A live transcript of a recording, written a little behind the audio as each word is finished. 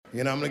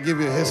You know, I'm going to give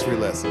you a history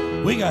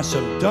lesson. We got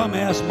some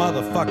dumbass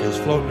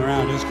motherfuckers floating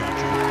around this country.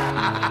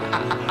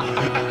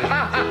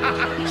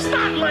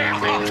 Stop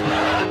laughing!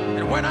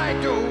 And when I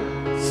do,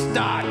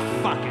 start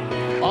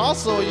fucking.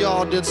 Also,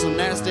 y'all did some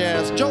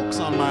nasty-ass jokes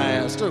on my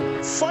ass,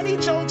 too. Funny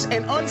jokes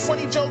and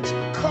unfunny jokes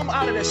come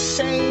out of the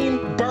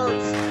same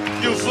birth.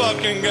 You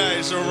fucking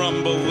guys are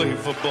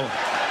unbelievable.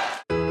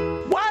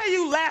 Why are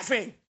you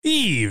laughing?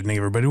 Evening,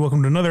 everybody.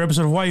 Welcome to another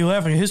episode of Why You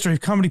Laughing, a history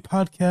of comedy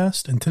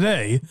podcast. And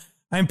today,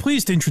 I am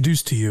pleased to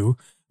introduce to you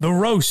the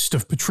roast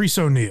of Patrice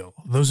O'Neill.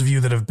 Those of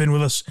you that have been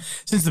with us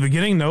since the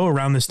beginning know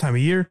around this time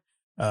of year,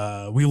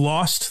 we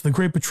lost the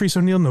great Patrice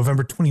O'Neill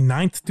November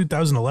 29th,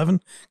 2011.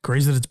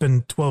 Crazy that it's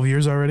been 12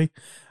 years already.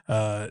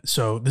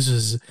 So this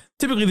is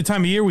typically the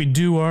time of year we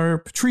do our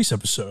Patrice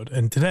episode.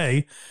 And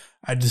today,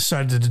 I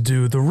decided to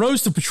do the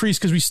roast of Patrice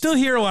because we still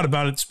hear a lot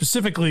about it,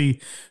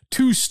 specifically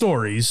two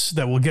stories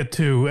that we'll get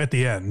to at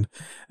the end.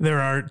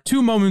 There are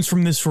two moments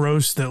from this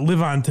roast that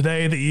live on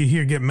today that you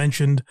hear get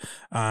mentioned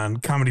on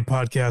comedy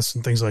podcasts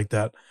and things like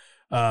that.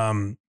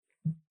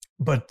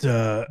 But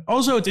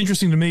also it's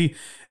interesting to me,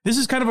 this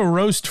is kind of a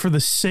roast for the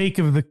sake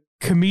of the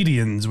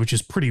comedians, which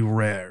is pretty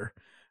rare,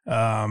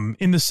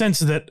 in the sense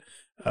that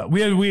I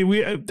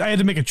had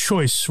to make a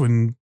choice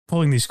when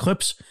pulling these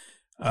clips.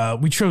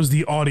 We chose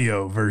the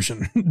audio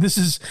version.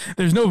 There's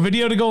no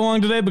video to go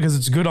along today because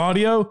it's good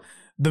audio.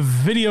 The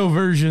video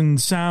version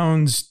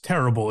sounds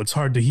terrible. It's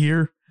hard to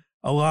hear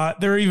a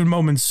lot. There are even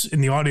moments in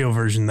the audio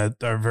version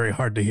that are very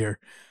hard to hear.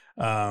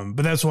 But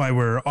that's why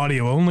we're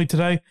audio only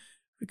today.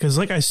 Because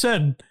like I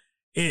said,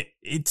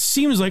 it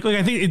seems like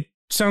I think it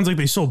sounds like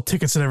they sold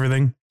tickets and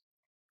everything.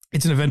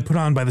 It's an event put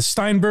on by the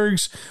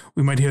Steinbergs.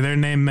 We might hear their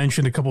name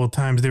mentioned a couple of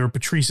times. They were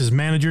Patrice's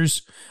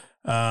managers.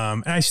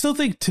 And I still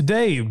think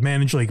today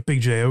managed like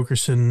Big J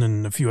Okerson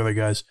and a few other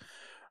guys.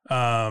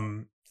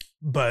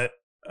 But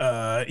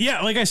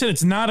like I said,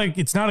 it's not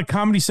a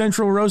Comedy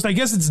Central roast. I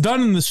guess it's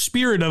done in the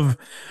spirit of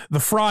the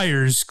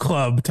Friars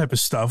Club type of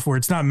stuff where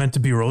it's not meant to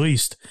be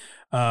released.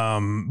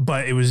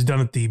 But it was done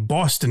at the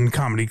Boston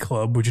Comedy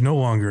Club, which no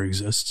longer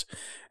exists.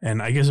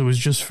 And I guess it was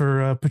just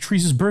for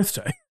Patrice's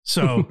birthday.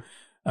 So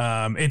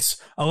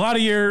it's a lot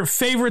of your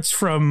favorites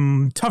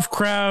from Tough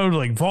Crowd,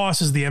 like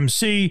Voss is the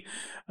MC,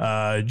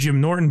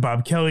 Jim Norton,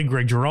 Bob Kelly,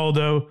 Greg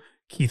Giraldo,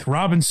 Keith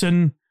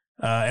Robinson,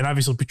 and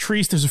obviously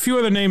Patrice. There's a few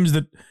other names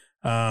that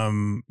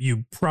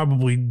you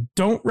probably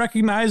don't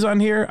recognize on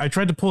here. I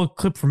tried to pull a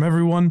clip from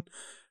everyone.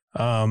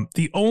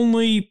 The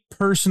only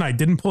person I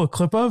didn't pull a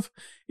clip of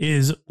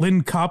is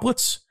Lynn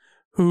Koplitz,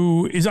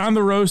 who is on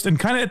the roast and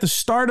kind of at the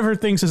start of her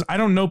thing says, I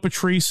don't know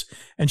Patrice,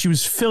 and she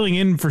was filling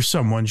in for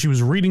someone. She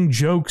was reading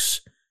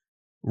jokes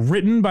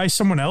written by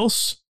someone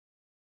else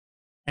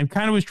and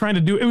kind of was trying to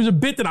do, it was a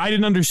bit that I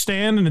didn't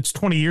understand and it's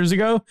 20 years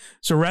ago.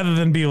 So rather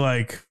than be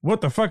like,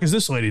 what the fuck is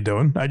this lady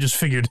doing? I just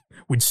figured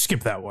we'd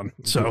skip that one.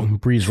 So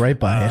breeze right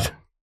by it.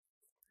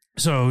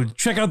 So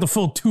check out the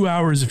full 2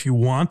 hours if you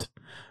want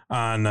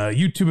on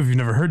YouTube if you've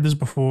never heard this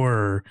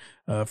before,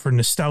 or for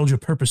nostalgia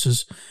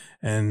purposes,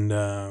 and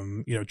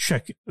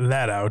check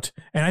that out.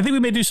 And I think we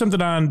may do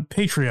something on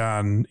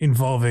Patreon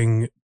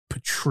involving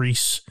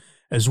Patrice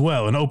as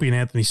well, an Opie and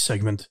Anthony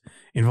segment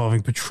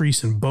involving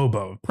Patrice and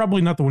Bobo.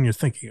 Probably not the one you're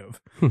thinking of,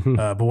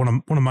 but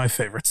one of my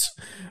favorites.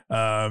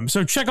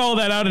 So check all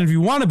that out. And if you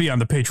want to be on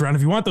the Patreon,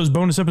 if you want those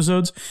bonus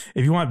episodes,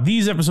 if you want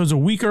these episodes a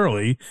week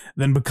early,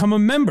 then become a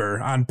member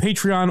on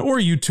Patreon or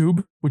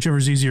YouTube,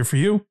 whichever's easier for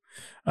you.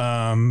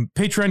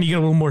 Patreon, you get a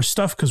little more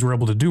stuff because we're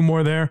able to do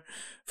more there.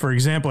 For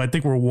example, I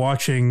think we're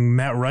watching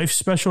Matt Rife's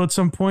special at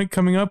some point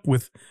coming up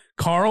with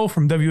Carl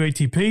from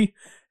WATP,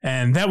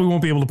 and that we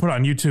won't be able to put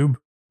on YouTube.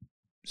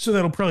 So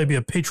that'll probably be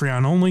a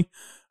Patreon only,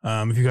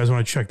 if you guys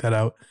want to check that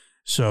out.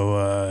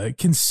 So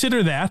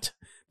consider that.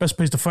 Best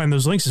place to find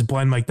those links is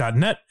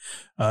blindmike.net.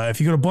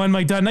 If you go to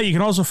blindmike.net, you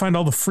can also find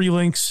all the free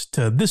links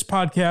to this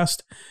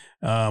podcast,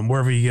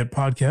 wherever you get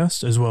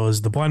podcasts, as well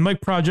as the Blind Mike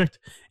Project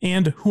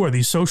and Who Are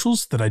These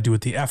Socials that I do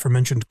with the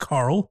aforementioned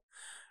Carl.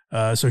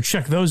 So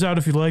check those out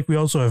if you like. We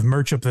also have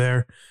merch up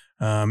there,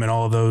 and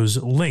all of those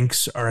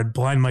links are at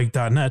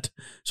blindmike.net.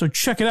 So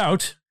check it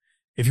out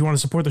if you want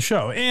to support the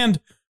show. And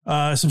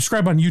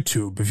subscribe on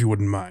YouTube if you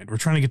wouldn't mind. We're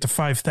trying to get to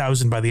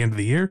 5,000 by the end of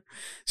the year.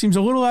 Seems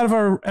a little out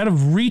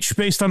of reach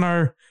based on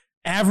our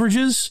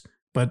averages,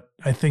 but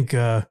I think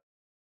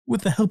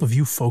with the help of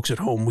you folks at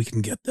home, we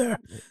can get there.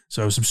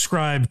 So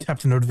subscribe, tap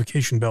the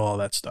notification bell, all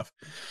that stuff.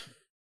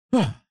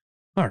 All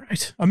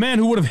right. A man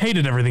who would have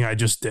hated everything I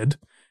just did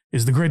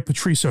is the great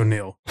Patrice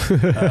O'Neill,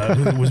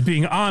 who was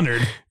being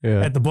honored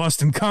at the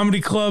Boston Comedy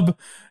Club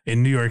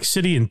in New York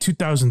City in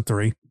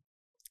 2003.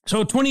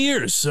 So 20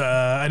 years,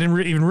 I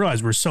didn't even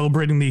realize we're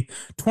celebrating the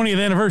 20th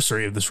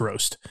anniversary of this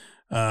roast.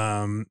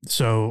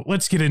 So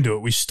let's get into it.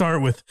 We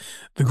start with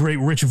the great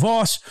Rich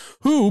Voss,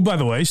 who, by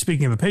the way,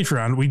 speaking of the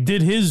Patreon, we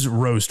did his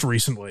roast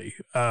recently.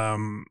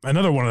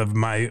 Another one of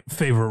my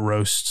favorite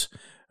roasts.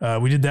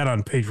 We did that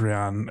on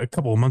Patreon a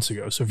couple of months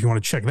ago. So if you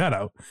want to check that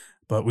out,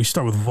 but we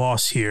start with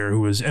Voss here,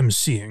 who is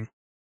emceeing.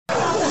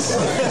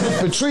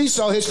 Patrice,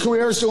 so his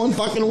career is doing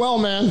fucking well,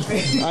 man.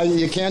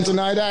 You can't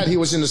deny that. He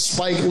was in a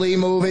Spike Lee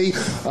movie.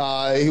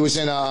 He was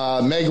in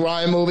a Meg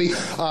Ryan movie.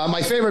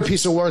 My favorite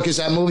piece of work is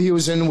that movie he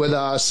was in with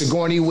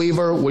Sigourney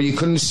Weaver, where you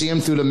couldn't see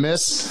him through the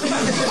mist.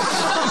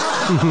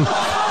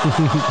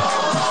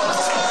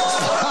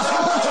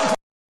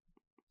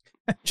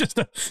 Just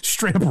a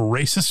straight up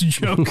racist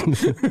joke.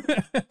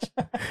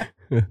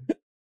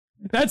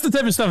 That's the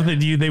type of stuff that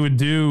they would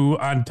do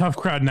on Tough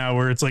Crowd now,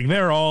 where it's like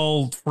they're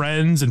all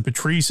friends and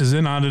Patrice is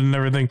in on it and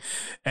everything,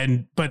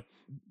 but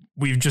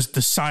we've just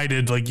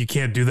decided like you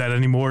can't do that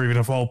anymore, even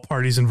if all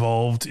parties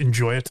involved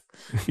enjoy it,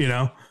 you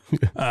know.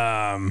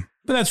 But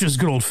that's just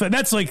good old.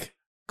 That's like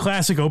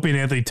classic Opie and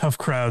Anthony Tough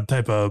Crowd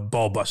type of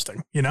ball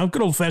busting, you know,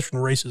 good old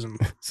fashioned racism.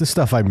 It's the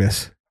stuff I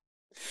miss.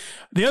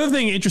 The other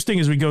thing interesting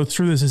as we go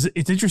through this is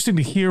it's interesting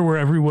to hear where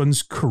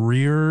everyone's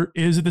career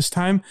is at this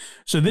time.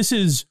 So this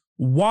is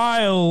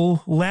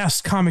while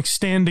Last Comic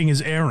Standing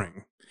is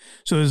airing.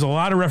 So there's a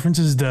lot of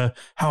references to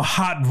how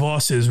hot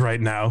Voss is right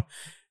now.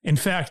 In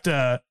fact,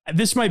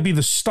 this might be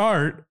the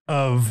start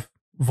of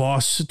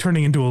Voss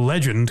turning into a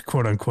legend,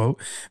 quote unquote,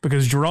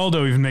 because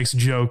Geraldo even makes a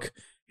joke.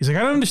 He's like,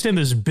 I don't understand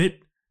this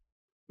bit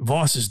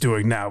Voss is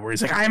doing now, where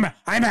he's like, I'm a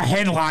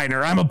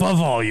headliner, I'm above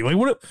all you.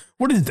 Like,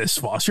 what is this,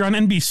 Voss? You're on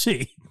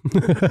NBC.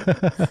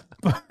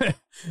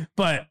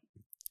 but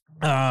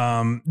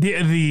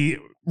the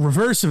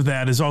reverse of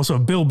that is also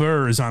Bill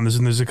Burr is on this,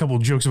 and there's a couple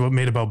of jokes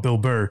made about Bill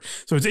Burr.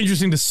 So it's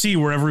interesting to see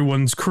where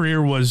everyone's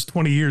career was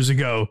 20 years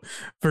ago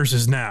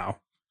versus now.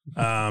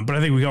 But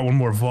I think we got one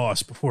more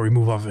Voss before we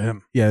move off of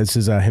him. Yeah, this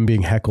is him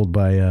being heckled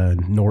by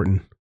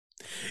Norton.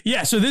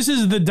 Yeah, so this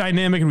is the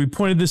dynamic, and we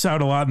pointed this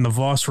out a lot in the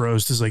Voss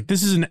roast, is like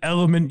this is an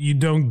element you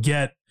don't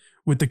get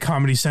with the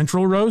Comedy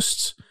Central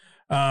roasts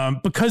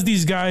because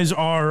these guys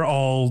are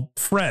all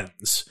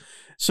friends.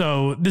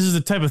 So this is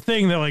the type of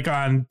thing that like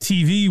on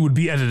TV would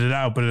be edited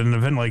out, but at an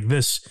event like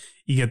this,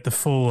 you get the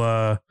full,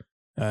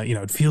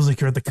 it feels like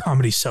you're at the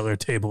Comedy Cellar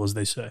table, as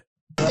they say.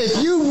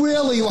 If you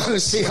really want to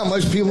see how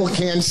much people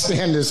can't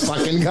stand this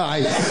fucking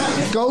guy,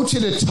 go to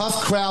the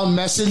Tough Crowd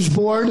message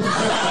board.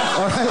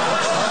 All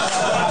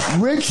right?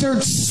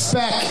 Richard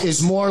Speck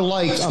is more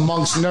liked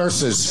amongst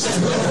nurses.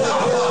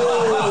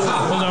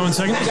 Hold on one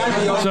second.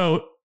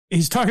 So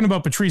he's talking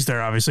about Patrice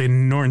there, obviously,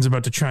 and Norton's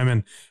about to chime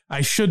in. I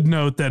should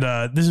note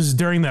that this is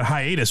during that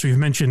hiatus. We've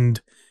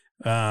mentioned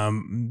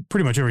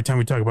pretty much every time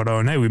we talk about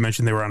O&A, we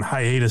mentioned they were on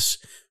hiatus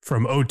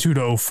from 02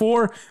 to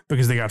 04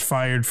 because they got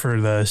fired for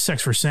the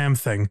Sex for Sam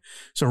thing.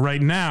 So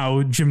right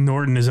now, Jim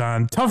Norton is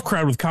on Tough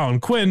Crowd with Colin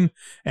Quinn,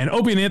 and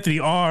Opie and Anthony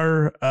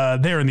are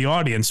there in the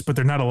audience, but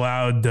they're not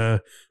allowed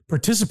to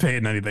participate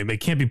in anything. They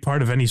can't be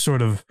part of any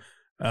sort of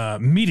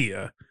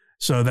media.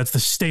 So that's the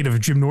state of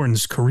Jim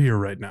Norton's career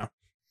right now.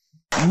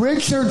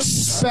 Richard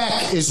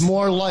Speck is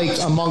more liked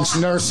amongst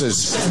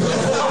nurses.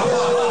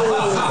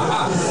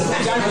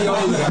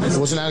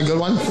 Wasn't that a good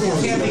one?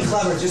 You can't be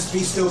clever, just be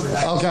stupid.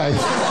 Okay.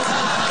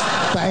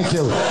 Thank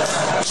you.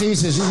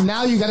 Jesus,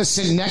 now you got to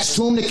sit next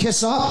to him to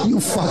kiss up? You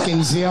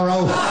fucking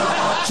zero.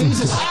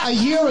 Jesus, a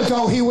year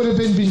ago he would have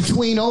been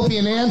between Opie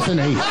and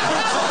Anthony.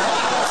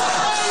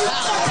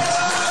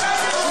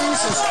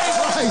 Jesus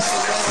Christ.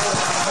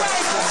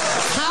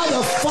 How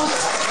the fuck?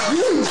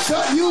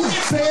 You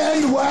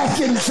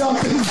bandwagon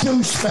jumping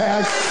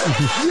douchebag.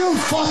 You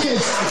fucking,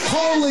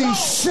 holy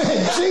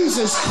shit,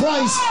 Jesus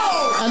Christ.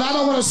 And I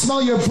don't want to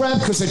smell your breath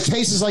because it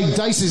tastes like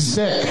Dice's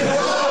dick.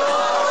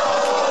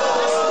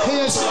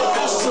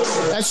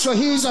 That's true.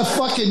 He's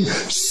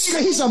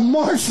a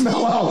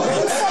marshmallow.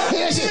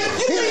 You need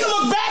to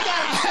look back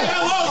at him.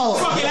 Hello,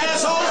 fucking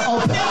asshole.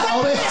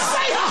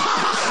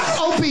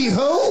 Opie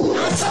who?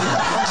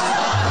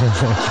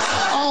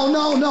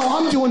 Oh, no,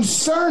 I'm doing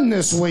Stern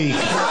this week.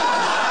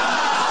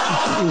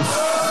 You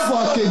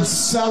fucking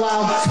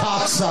sellout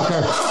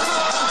cocksucker.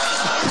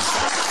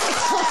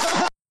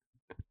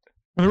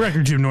 For the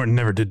record, Jim Norton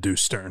never did do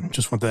Stern.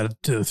 Just want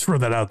that to throw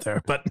that out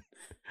there. But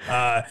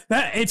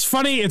that it's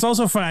funny. It's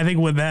also funny. I think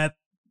what that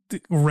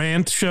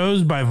rant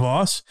shows by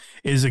Voss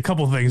is a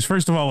couple things.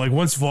 First of all, like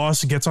once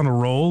Voss gets on a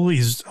roll,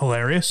 he's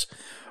hilarious.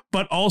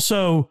 But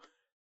also,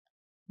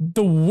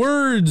 the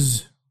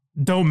words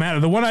don't matter.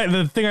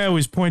 The thing I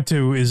always point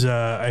to is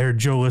I heard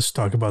Joe List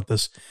talk about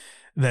this,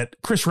 that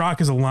Chris Rock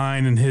has a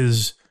line in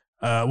his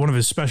one of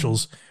his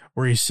specials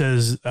where he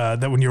says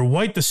that when you're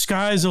white, the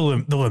sky's the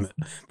limit,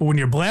 but when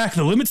you're black,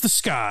 the limit's the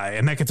sky,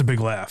 and that gets a big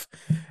laugh.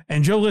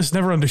 And Joe List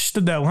never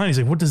understood that line. He's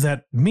like, what does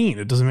that mean?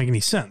 It doesn't make any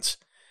sense.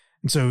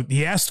 And so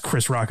he asked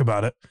Chris Rock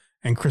about it,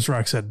 and Chris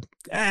Rock said,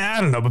 I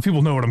don't know, but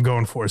people know what I'm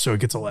going for, so it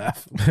gets a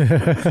laugh.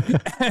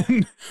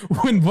 And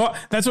when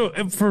that's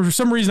what, for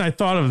some reason, I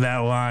thought of that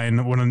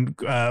line when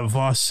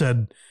Voss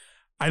said,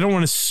 I don't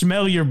want to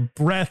smell your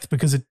breath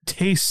because it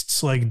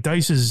tastes like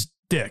Dice's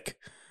dick.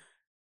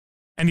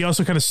 And he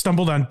also kind of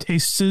stumbled on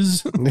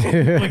tastes.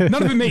 Like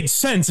none of it made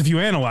sense if you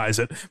analyze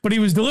it, but he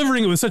was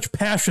delivering it with such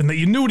passion that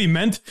you knew what he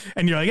meant.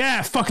 And you're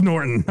like, fuck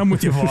Norton. I'm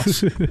with you,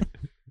 Voss.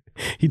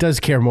 He does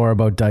care more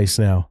about Dice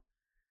now.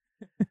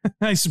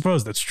 I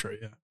suppose that's true.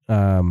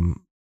 Yeah.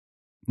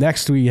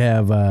 Next, we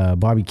have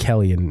Bobby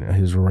Kelly and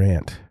his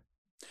rant.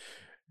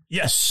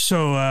 Yes.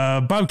 So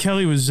Bob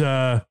Kelly was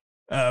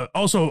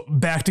also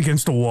backed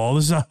against a wall.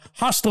 This is a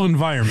hostile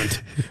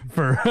environment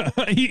for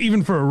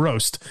even for a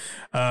roast.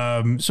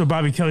 So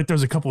Bobby Kelly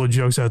throws a couple of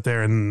jokes out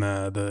there, and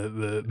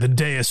the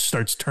dais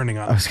starts turning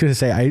on. I was going to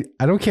say,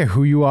 I don't care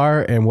who you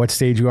are and what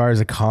stage you are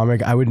as a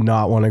comic. I would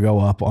not want to go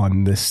up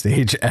on this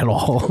stage at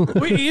all.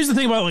 Well, here's the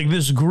thing about like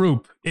this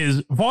group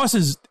is Voss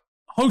is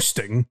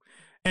hosting.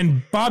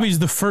 And Bobby's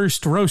the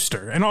first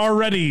roaster, and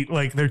already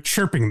like they're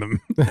chirping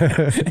them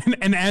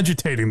and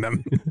agitating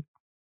them.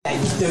 Hey,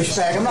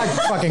 douchebag, I'm not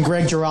fucking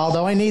Greg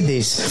Giraldo. I need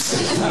these. So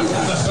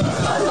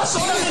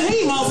what do you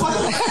need,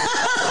 motherfucker?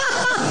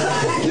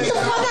 Get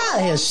the fuck out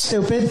of here,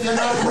 stupid. You're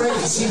not great.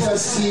 He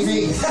does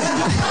TV.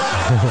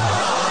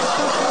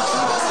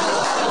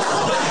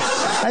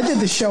 I did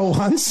the show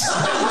once.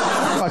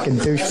 Fucking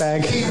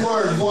douchebag.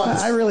 Keyword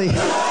once. I really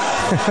can't.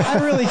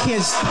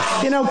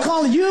 You know,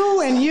 Colin,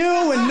 you and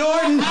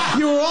Norton,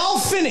 you were all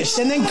finished.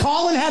 And then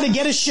Colin had to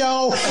get a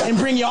show and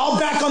bring you all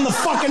back on the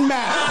fucking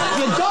map.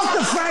 You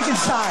Dr.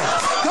 Frankenstein.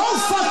 Go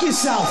fuck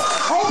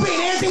yourself. Opie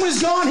and Anthony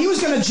was gone. He was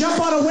going to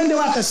jump out a window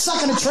after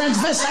sucking a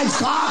transvestite's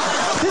cock.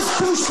 This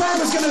douchebag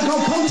was going to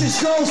go coach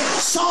his girls'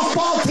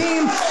 softball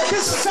team.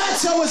 This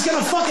fatso was going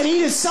to fucking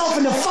eat himself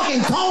into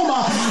fucking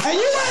coma. And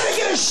you wanted to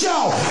get a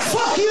show.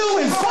 Fuck you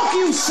and fuck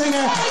you,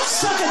 singer.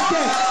 Suck a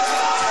dick.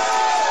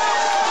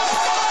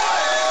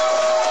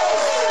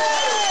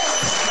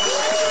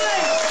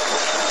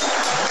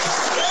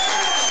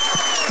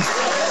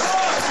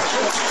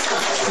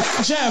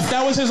 Jeff,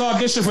 that was his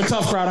audition for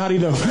Tough Crowd. How do you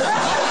do?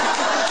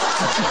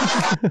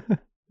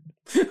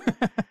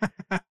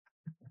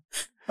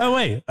 Oh,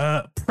 wait.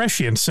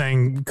 Prescient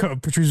saying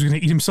Patrice was going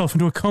to eat himself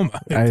into a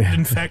coma. It did,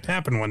 in fact,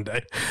 happen one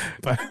day.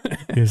 But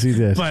yes, he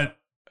did. But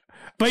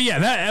yeah,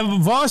 that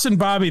Voss and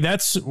Bobby,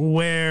 that's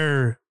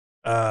where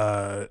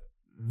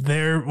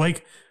they're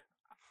like,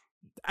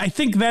 I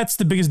think that's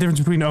the biggest difference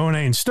between O&A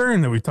and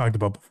Stern that we've talked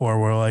about before,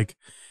 where like,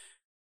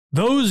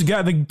 those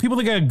guys, the people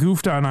that got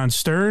goofed on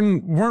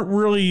Stern weren't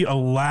really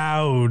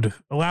allowed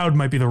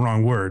might be the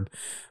wrong word,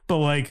 but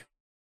like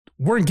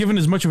weren't given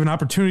as much of an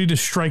opportunity to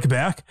strike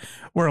back,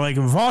 where like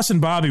Voss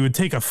and Bobby would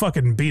take a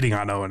fucking beating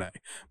on O&A,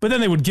 but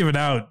then they would give it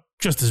out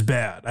just as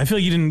bad. I feel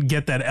like you didn't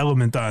get that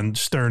element on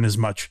Stern as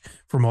much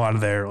from a lot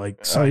of their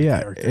like side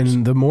characters.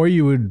 And the more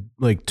you would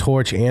like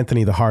torch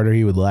Anthony, the harder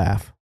he would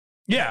laugh.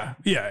 Yeah.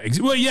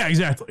 Well, yeah,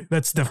 exactly.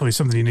 That's definitely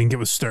something you didn't get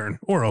with Stern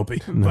or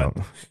Opie. No.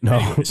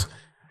 Anyways.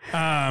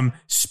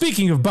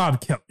 Speaking of Bob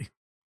Kelly,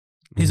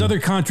 his other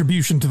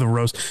contribution to the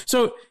roast.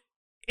 So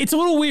it's a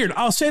little weird.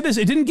 I'll say this.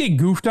 It didn't get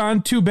goofed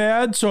on too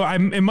bad. So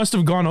it must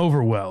have gone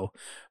over well,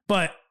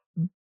 but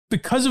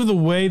because of the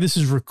way this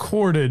is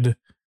recorded,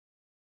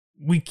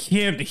 we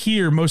can't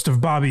hear most of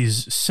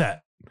Bobby's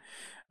set.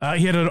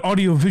 He had an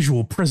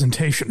audio-visual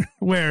presentation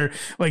where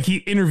like he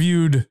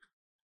interviewed,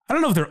 I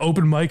don't know if they're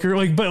open mic or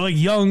like, but like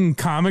young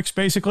comics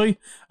basically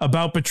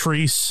about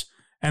Patrice.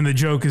 And the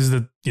joke is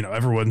that, you know,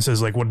 everyone says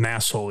like what an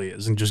asshole he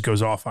is and just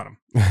goes off on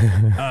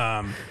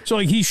him. So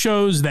like he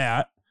shows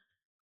that.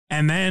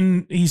 And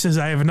then he says,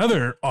 I have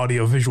another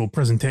audio visual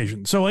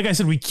presentation. So like I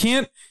said, we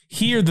can't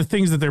hear the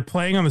things that they're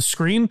playing on the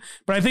screen,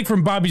 but I think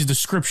from Bobby's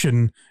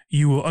description,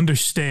 you will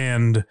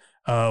understand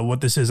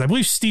what this is. I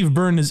believe Steve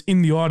Byrne is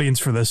in the audience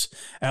for this,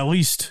 at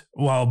least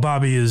while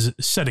Bobby is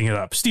setting it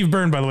up. Steve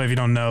Byrne, by the way, if you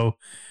don't know,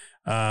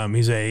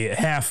 he's a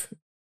half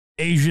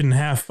Asian,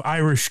 half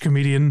Irish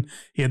comedian.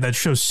 He had that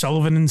show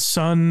Sullivan and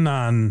Son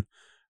on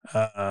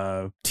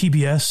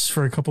TBS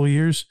for a couple of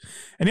years.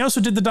 And he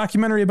also did the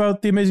documentary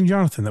about The Amazing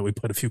Jonathan that we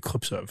played a few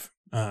clips of.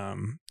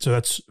 So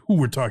that's who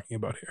we're talking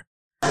about here.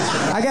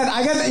 I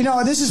got, you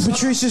know, this is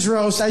Patrice's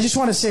roast. I just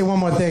want to say one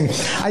more thing.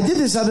 I did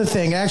this other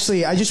thing.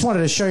 Actually, I just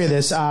wanted to show you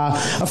this.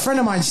 A friend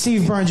of mine,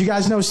 Steve Burns. You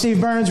guys know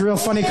Steve Burns, real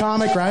funny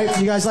comic, right?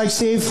 You guys like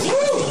Steve?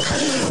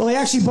 Well, he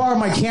actually borrowed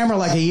my camera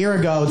like a year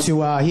ago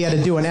he had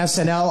to do an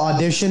SNL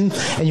audition,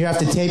 and you have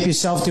to tape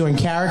yourself doing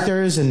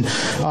characters. And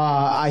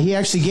he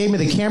actually gave me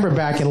the camera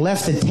back and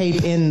left the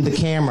tape in the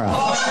camera.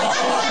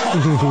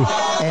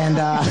 And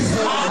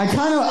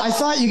I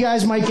thought you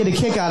guys might get a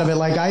kick out of it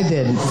like I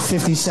did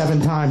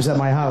 57 times at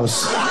my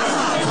house.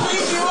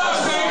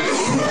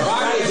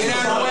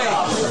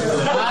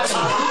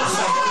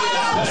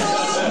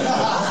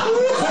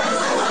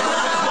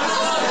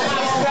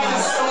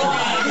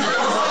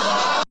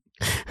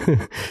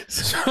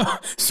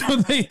 So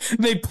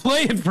they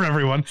play it for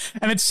everyone,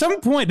 and at some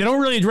point they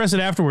don't really address it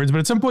afterwards, but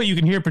at some point you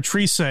can hear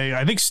Patrice say,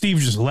 I think Steve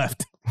just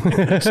left.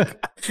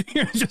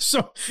 You're just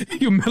so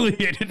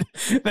humiliated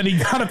that he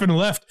got up and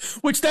left,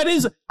 which that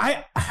is,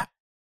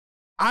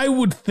 I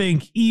would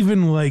think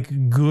even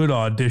like good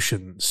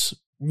auditions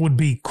would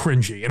be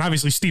cringy, and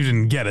obviously Steve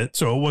didn't get it,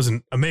 so it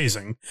wasn't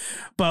amazing,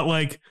 but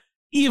like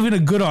even a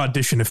good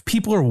audition, if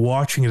people are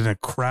watching it in a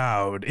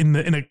crowd in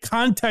a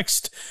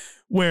context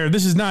where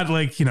this is not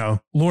like, you know,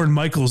 Lorne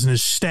Michaels and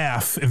his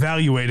staff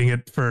evaluating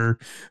it for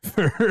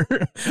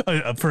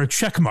a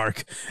check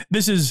mark.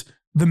 This is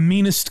the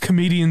meanest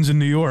comedians in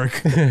New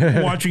York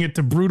watching it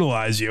to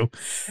brutalize you.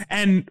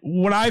 And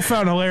what I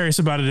found hilarious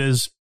about it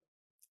is,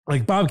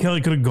 like, Bob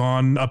Kelly could have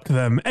gone up to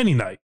them any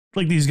night.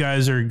 Like, these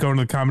guys are going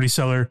to the Comedy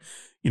Cellar,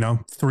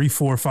 3,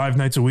 4, 5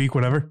 nights a week,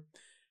 whatever.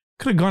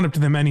 Could have gone up to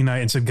them any night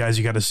and said, guys,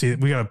 you got to see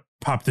it. We got to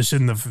pop this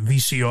in the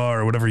VCR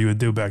or whatever you would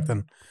do back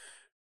then.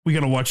 We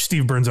got to watch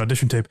Steve Burns'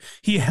 audition tape.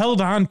 He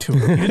held on to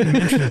it. He didn't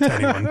mention it to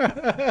anyone.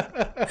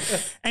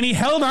 And he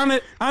held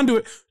onto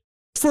it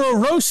for a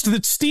roast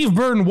that Steve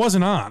Byrne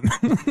wasn't on.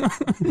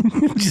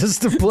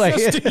 Just to play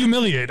Just it. to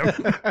humiliate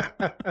him.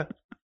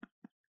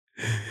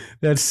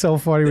 That's so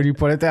funny when you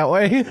put it that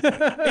way.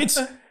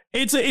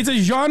 It's a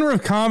genre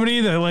of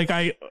comedy that, like,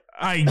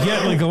 I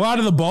get, like, a lot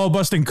of the ball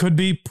busting could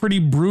be pretty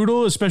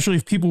brutal, especially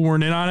if people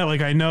weren't in on it. Like,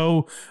 I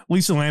know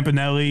Lisa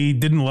Lampanelli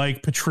didn't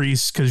like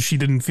Patrice because she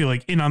didn't feel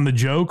like in on the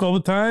joke all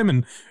the time,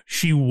 and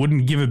she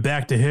wouldn't give it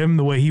back to him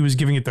the way he was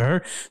giving it to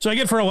her. So I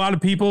get, for a lot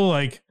of people,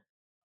 like,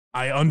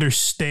 I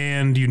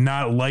understand you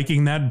not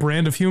liking that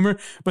brand of humor,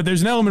 but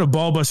there's an element of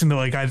ball busting that,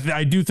 like,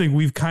 I do think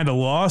we've kind of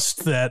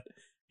lost that.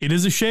 It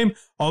is a shame,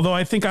 although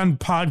I think on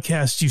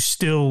podcasts you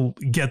still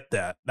get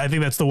that. I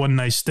think that's the one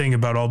nice thing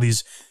about all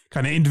these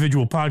kind of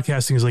individual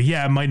podcasting is, like,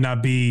 yeah, it might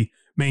not be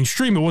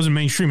mainstream. It wasn't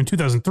mainstream in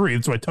 2003.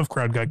 That's why Tough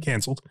Crowd got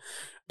canceled.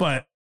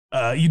 But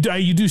you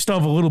do still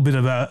have a little bit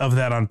of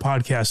that on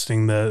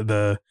podcasting,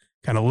 the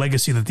kind of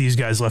legacy that these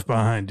guys left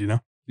behind,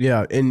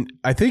 Yeah, and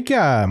I think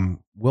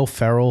Will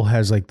Ferrell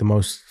has, like, the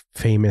most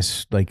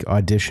famous, like,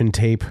 audition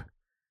tape.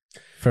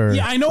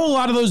 Yeah, I know a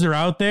lot of those are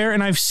out there,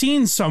 and I've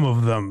seen some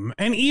of them,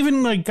 and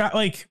even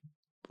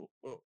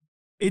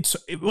it's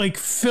like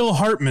Phil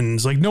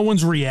Hartman's, like, no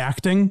one's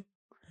reacting.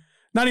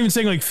 Not even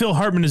saying like Phil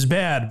Hartman is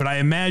bad, but I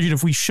imagine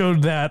if we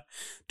showed that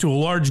to a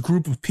large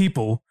group of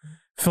people,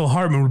 Phil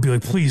Hartman would be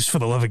like, please, for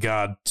the love of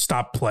God,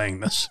 stop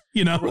playing this.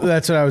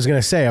 That's what I was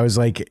gonna say. I was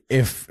like,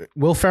 if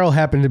Will Ferrell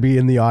happened to be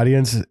in the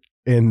audience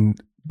and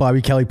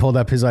Bobby Kelly pulled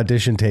up his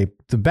audition tape,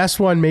 the best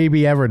one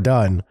maybe ever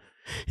done,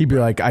 he'd be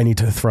like, I need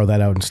to throw that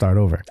out and start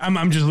over.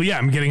 I'm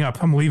getting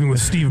up. I'm leaving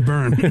with Steve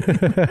Byrne.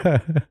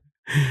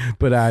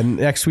 But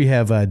next we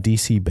have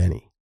DC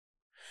Benny.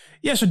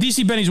 Yeah, so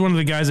DC Benny's one of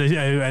the guys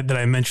that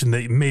I mentioned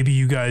that maybe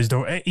you guys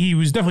don't. He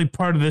was definitely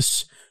part of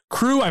this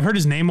crew. I've heard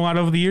his name a lot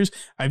over the years.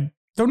 I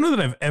don't know that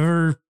I've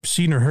ever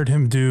seen or heard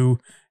him do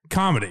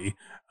comedy,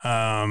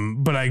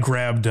 but I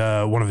grabbed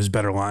one of his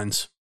better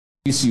lines.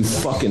 You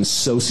fucking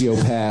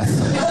sociopath.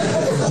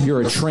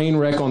 You're a train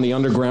wreck on the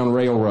Underground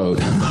Railroad.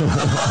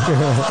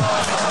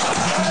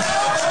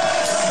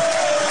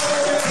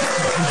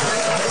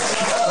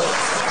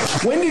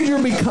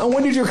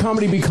 When did your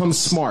comedy become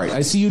smart?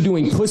 I see you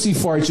doing pussy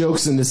fart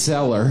jokes in the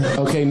cellar.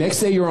 Okay, next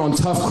day you're on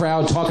Tough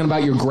Crowd talking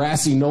about your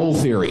grassy knoll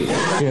theory.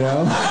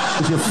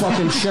 With your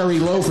fucking cherry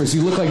loafers.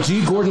 You look like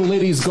G. Gordon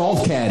Liddy's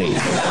golf caddy.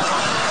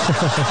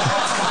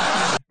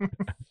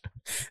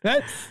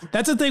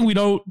 That's a thing we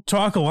don't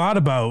talk a lot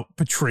about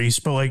Patrice,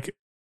 but like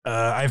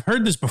I've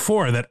heard this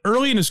before, that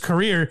early in his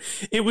career,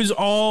 it was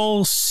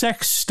all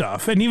sex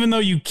stuff. And even though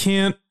you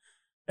can't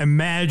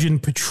imagine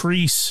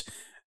Patrice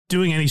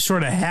doing any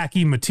sort of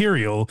hacky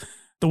material,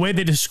 the way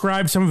they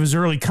describe some of his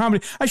early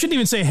comedy, I shouldn't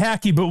even say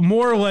hacky, but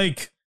more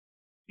like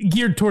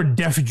geared toward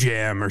Def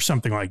Jam or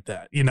something like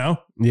that,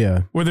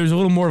 Yeah. Where there's a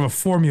little more of a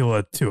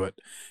formula to it.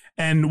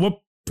 And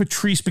what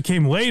Patrice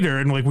became later,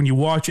 and like when you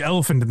watch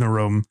Elephant in the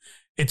Room,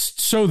 it's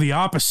so the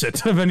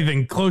opposite of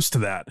anything close to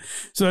that.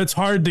 So it's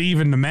hard to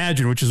even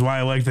imagine, which is why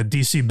I like that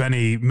DC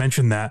Benny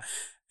mentioned that.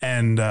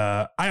 And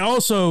I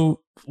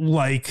also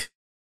like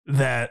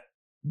that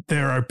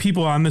there are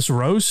people on this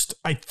roast.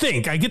 I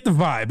think I get the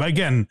vibe.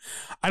 Again,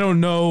 I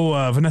don't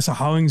know Vanessa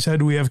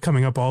Hollingshead we have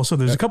coming up also.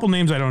 There's a couple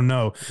names I don't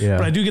know,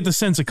 but I do get the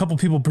sense a couple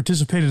people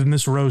participated in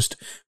this roast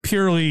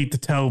purely to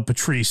tell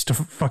Patrice to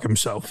fuck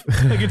himself.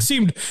 Like it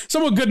seemed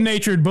somewhat good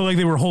natured, but like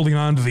they were holding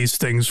on to these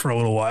things for a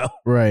little while.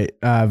 Right.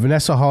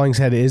 Vanessa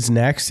Hollingshead is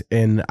next,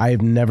 and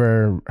I've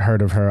never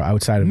heard of her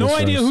outside of no this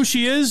idea roast. who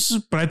she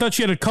is, but I thought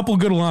she had a couple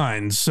good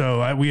lines.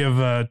 So we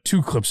have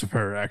 2 clips of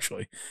her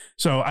actually.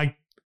 So I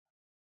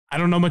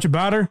don't know much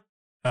about her.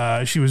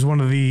 She was one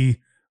of the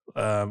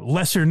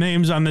lesser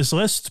names on this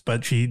list,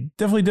 but she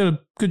definitely did a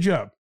good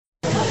job.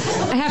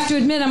 I have to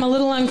admit, I'm a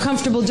little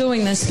uncomfortable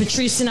doing this.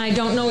 Patrice and I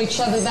don't know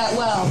each other that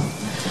well.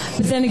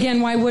 But then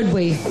again, why would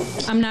we?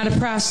 I'm not a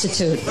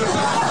prostitute.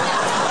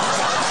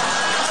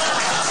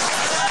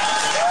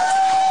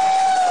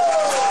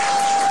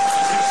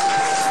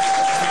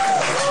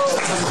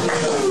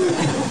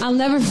 I'll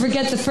never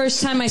forget the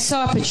first time I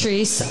saw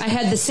Patrice. I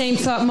had the same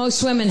thought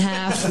most women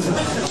have.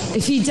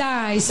 If he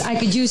dies, I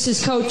could use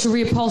his coat to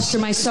reupholster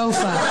my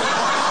sofa.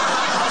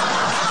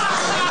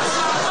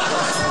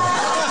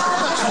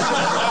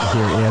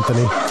 Hear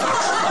Anthony.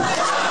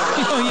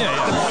 Oh,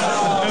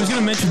 yeah. I was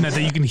going to mention that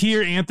you can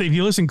hear Anthony, if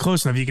you listen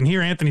close enough, you can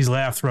hear Anthony's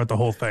laugh throughout the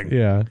whole thing.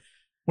 Yeah.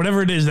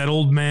 Whatever it is, that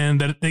old man,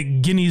 that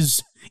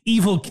Guinea's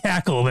evil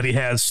cackle that he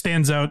has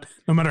stands out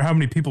no matter how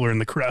many people are in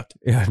the crowd.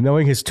 Yeah,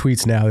 knowing his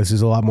tweets now, this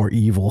is a lot more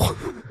evil.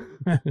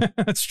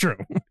 That's true.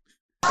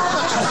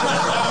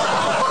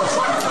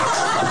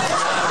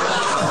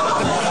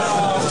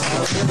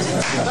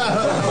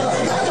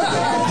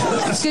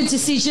 It's good to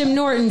see Jim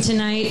Norton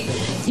tonight.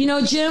 You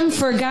know, Jim,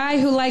 for a guy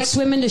who likes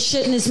women to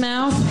shit in his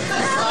mouth,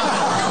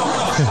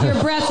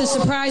 your breath is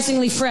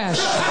surprisingly fresh.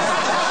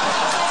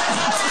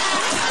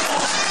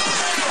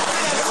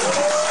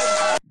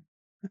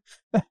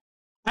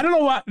 I don't know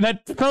why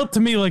that felt to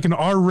me like an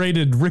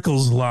R-rated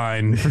Rickles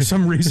line for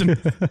some reason,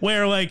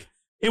 where like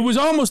it was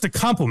almost a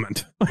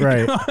compliment. Like,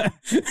 right.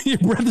 Your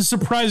breath is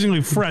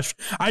surprisingly fresh.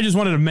 I just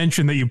wanted to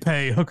mention that you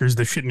pay hookers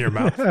to shit in your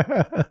mouth.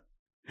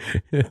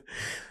 And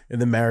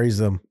then marries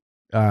them.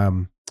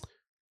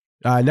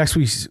 Next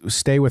we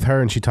stay with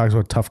her and she talks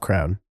about Tough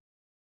Crowd.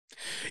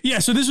 Yeah,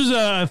 so this was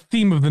a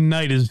theme of the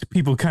night, is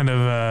people kind of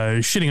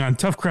shitting on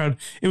Tough Crowd.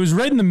 It was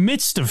right in the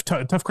midst of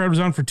Tough Crowd was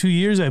on for 2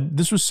 years.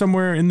 This was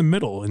somewhere in the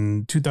middle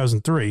in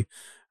 2003.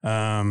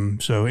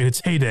 So in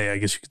its heyday, I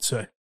guess you could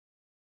say.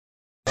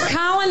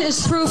 Colin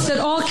is proof that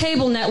all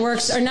cable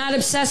networks are not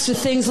obsessed with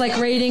things like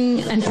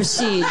rating and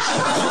prestige.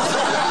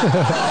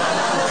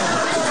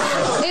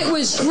 It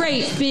was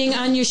great being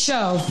on your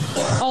show.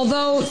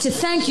 Although to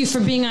thank you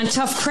for being on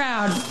Tough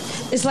Crowd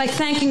is like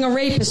thanking a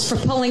rapist for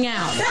pulling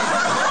out.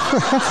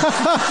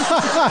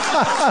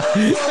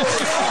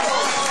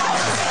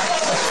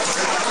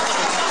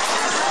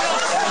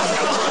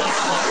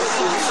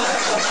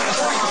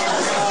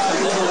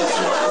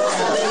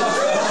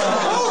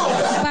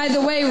 By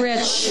the way,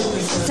 Rich,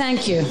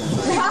 thank you.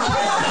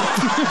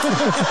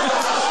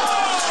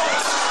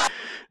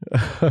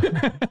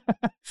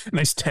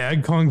 Nice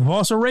tag calling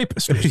Voss a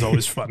rapist, which is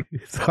always fun.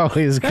 It's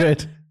always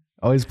good.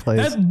 Always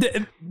plays.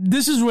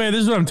 This is what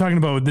I'm talking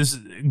about with this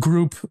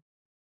group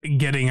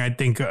getting, I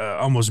think,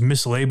 almost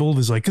mislabeled.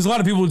 Is like, because a lot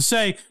of people would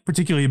say,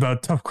 particularly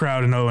about Tough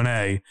Crowd and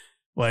O&A,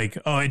 like,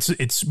 oh,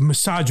 it's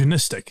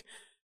misogynistic.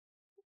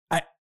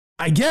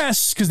 I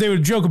guess because they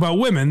would joke about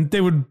women,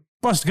 they would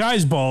bust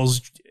guys'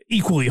 balls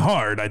equally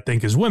hard, I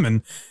think, as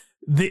women.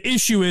 The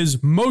issue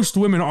is most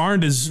women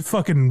aren't as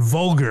fucking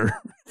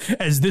vulgar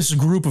as this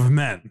group of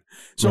men.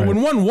 So right.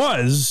 When one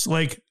was,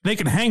 like, they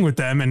can hang with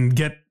them and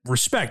get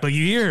respect. Like,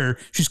 you hear her,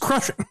 she's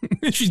crushing.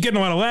 She's getting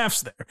a lot of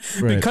laughs there.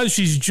 Right. Because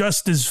she's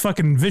just as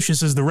fucking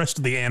vicious as the rest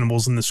of the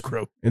animals in this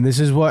crew. And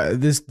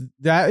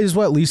that is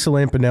what Lisa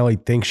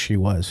Lampanelli thinks she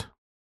was.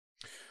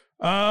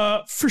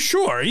 For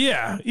sure.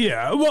 Yeah.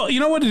 Yeah. Well, you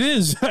know what it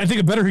is? I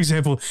think a better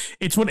example,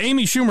 it's what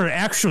Amy Schumer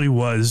actually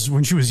was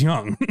when she was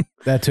young.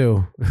 That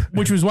too.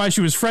 Which was why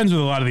she was friends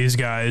with a lot of these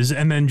guys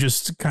and then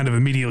just kind of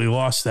immediately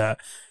lost that.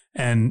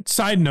 And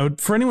side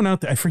note, for anyone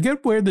out there, I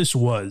forget where this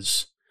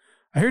was.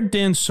 I heard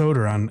Dan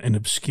Soder on an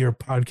obscure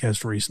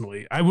podcast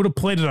recently. I would have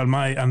played it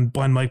on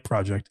Blind Mike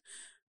Project,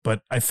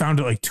 but I found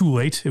it like too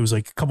late. It was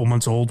like a couple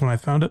months old when I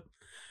found it.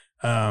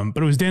 But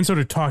it was Dan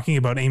Soder talking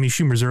about Amy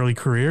Schumer's early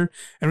career.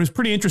 And it was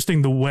pretty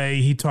interesting the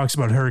way he talks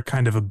about her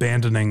kind of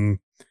abandoning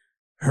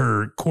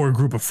her core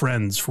group of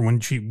friends for when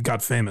she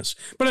got famous.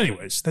 But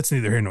anyways, that's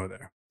neither here nor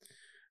there.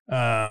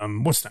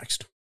 What's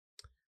next?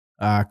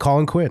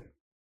 Colin Quinn.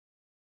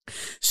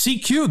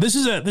 CQ. This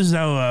is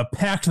how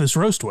packed this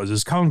roast was.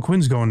 Is Colin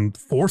Quinn's going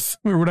fourth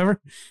or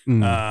whatever?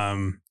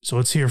 So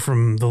let's hear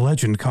from the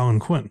legend Colin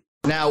Quinn.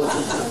 Now,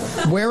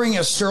 wearing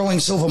a sterling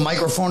silver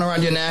microphone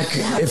around your neck,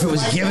 if it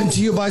was given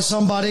to you by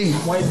somebody,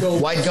 white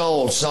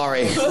gold,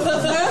 sorry.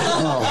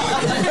 Oh.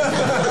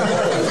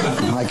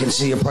 I can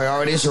see your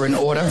priorities are in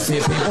order for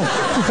your people.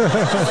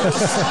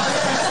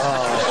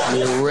 Oh,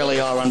 you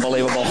really are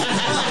unbelievable.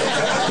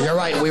 You're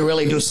right, we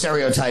really do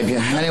stereotype you.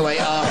 Anyway,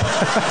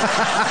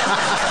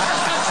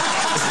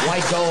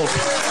 white gold.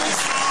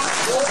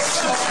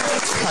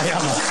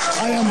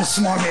 I am a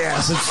smart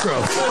ass, it's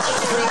true.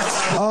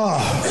 Oh,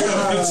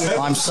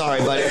 I'm sorry,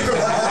 but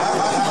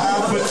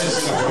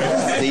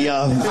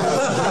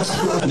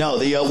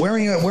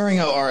wearing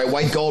a all right,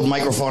 white gold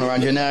microphone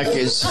around your neck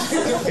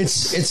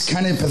it's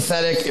kind of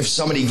pathetic if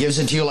somebody gives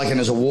it to you like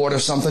as a award or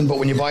something, but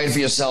when you buy it for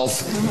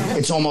yourself,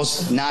 it's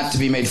almost not to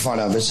be made fun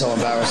of. It's so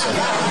embarrassing.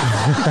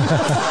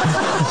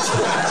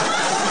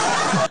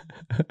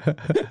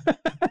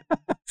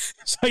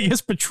 So I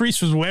guess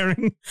Patrice was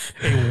wearing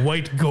a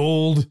white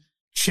gold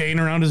chain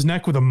around his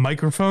neck with a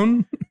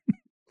microphone.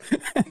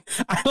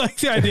 I like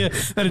the idea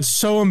that it's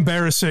so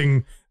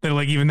embarrassing that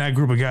like even that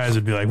group of guys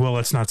would be like, well,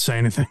 let's not say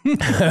anything.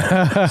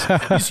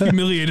 He's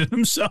humiliated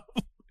himself.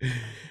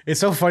 It's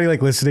so funny,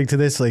 like listening to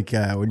this, like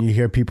when you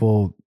hear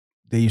people,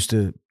 they used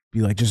to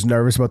be like just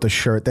nervous about the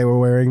shirt they were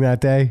wearing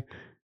that day.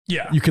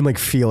 Yeah. You can like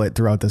feel it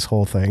throughout this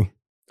whole thing.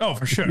 Oh,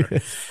 for sure.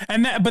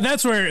 But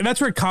that's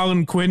where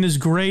Colin Quinn is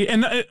great.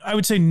 And I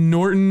would say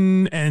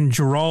Norton and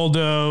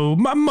Geraldo,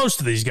 most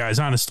of these guys,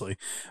 honestly,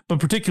 but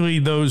particularly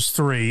those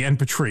three and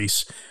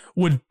Patrice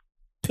would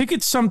pick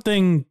at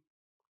something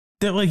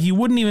that like you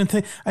wouldn't even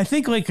think. I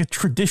think like a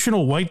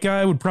traditional white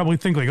guy would probably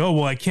think like, oh,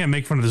 well, I can't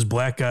make fun of this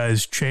black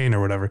guy's chain or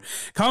whatever.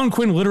 Colin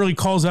Quinn literally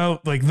calls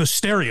out like the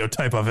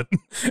stereotype of it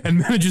and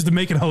manages to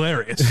make it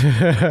hilarious.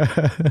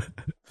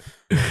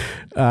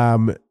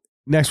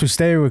 Next, we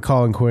stay with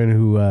Colin Quinn,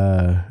 who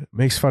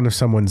makes fun of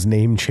someone's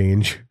name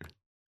change.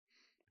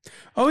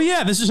 Oh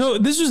yeah, this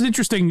was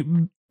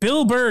interesting.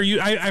 Bill Burr,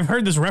 I've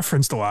heard this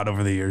referenced a lot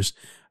over the years,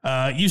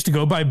 used to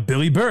go by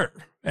Billy Burr,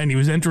 and he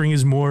was entering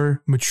his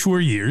more mature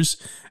years,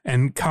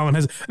 and Colin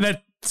has...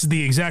 That's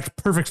the exact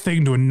perfect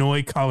thing to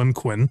annoy Colin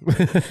Quinn.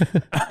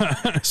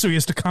 So he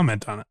has to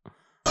comment on it.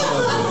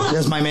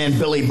 There's my man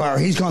Billy Burr.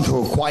 He's gone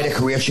through quite a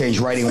career change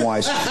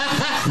writing-wise.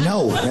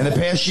 No, in the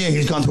past year,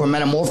 he's gone through a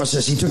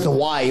metamorphosis. He took the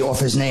Y off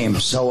his name,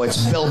 so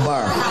it's Bill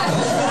Burr.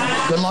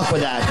 Good luck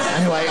with that.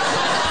 Anyway,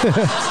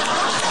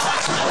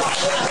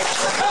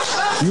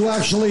 you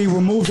actually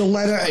removed a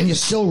letter, and you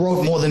still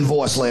wrote more than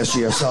Voss last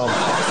year, so...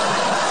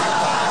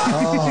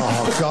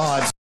 Oh,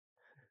 God.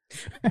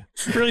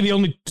 Really, the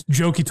only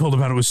joke he told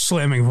about it was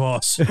slamming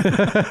Voss.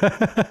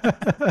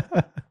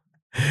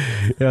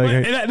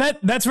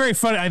 That's very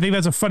funny. I think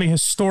that's a funny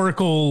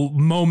historical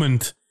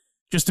moment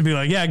just to be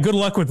like, yeah, good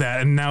luck with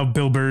that. And now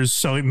Bill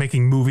Burr's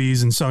making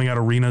movies and selling out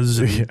arenas.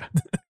 And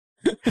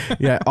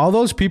yeah, all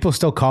those people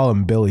still call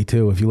him Billy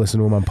too. If you listen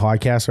to him on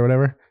podcasts or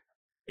whatever.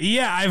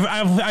 Yeah,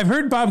 I've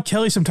heard Bob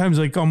Kelly sometimes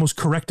like almost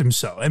correct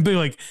himself and be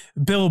like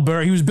Bill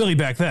Burr. He was Billy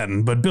back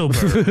then, but Bill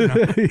Burr. You know?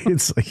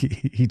 It's like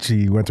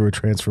he went through a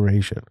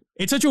transformation.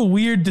 It's such a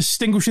weird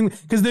distinguishing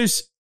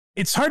because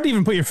it's hard to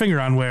even put your finger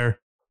on where.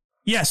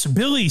 Yes,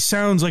 Billy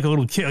sounds like a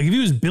little kid. Like if he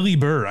was Billy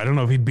Burr, I don't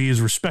know if he'd be as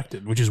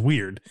respected, which is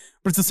weird.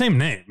 But it's the same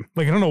name.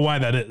 Like I don't know why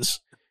that is.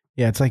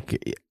 Yeah, it's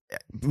like,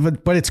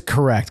 but it's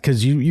correct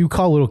because you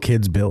call little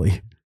kids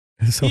Billy.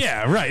 So,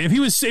 yeah, right. If he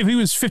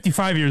was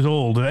 55 years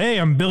old, hey,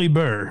 I'm Billy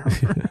Burr.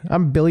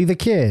 I'm Billy the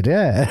Kid.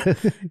 Yeah,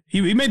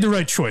 he made the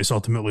right choice.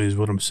 Ultimately, is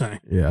what I'm saying.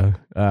 Yeah.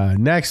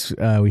 Next,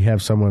 we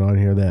have someone on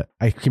here that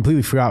I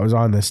completely forgot was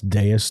on this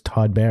dais.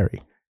 Todd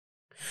Barry.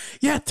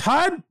 Yeah,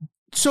 Todd.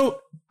 So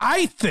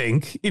I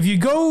think if you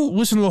go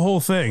listen to the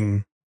whole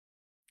thing,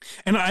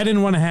 and I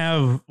didn't want to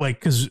have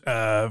because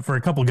for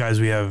a couple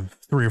guys we have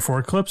 3 or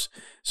 4 clips,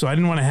 so I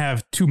didn't want to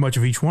have too much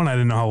of each one. I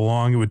didn't know how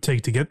long it would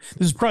take to get.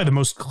 This is probably the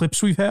most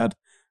clips we've had,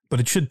 but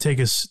it should take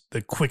us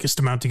the quickest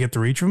amount to get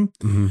through each of them.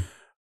 Mm-hmm.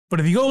 But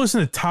if you go listen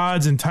to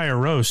Todd's entire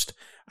roast,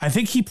 I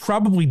think he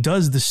probably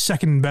does the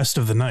second best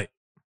of the night.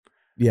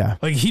 Yeah,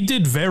 like he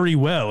did very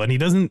well, and he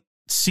doesn't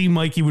seem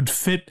like he would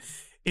fit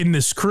in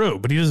this crew,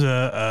 but he does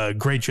a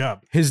great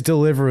job. His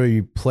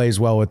delivery plays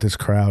well with this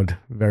crowd.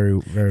 Very,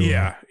 very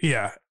well.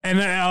 Yeah.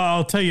 And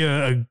I'll tell you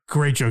a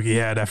great joke he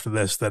had after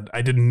this that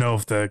I didn't know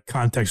if the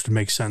context would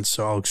make sense,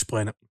 so I'll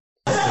explain it.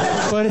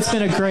 But it's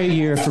been a great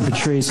year for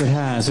Patrice. It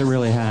has. It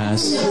really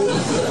has.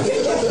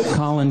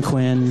 Colin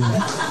Quinn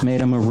made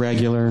him a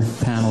regular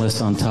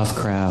panelist on Tough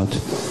Crowd.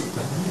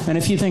 And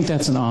if you think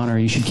that's an honor,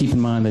 you should keep in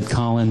mind that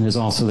Colin is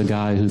also the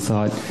guy who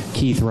thought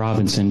Keith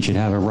Robinson should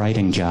have a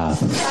writing job.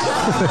 I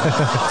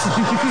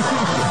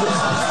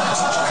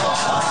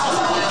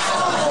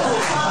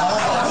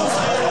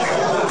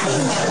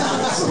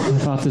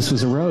thought this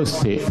was a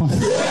roast, people.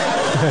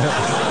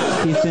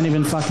 Keith didn't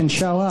even fucking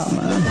show up,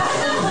 man.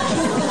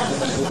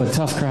 But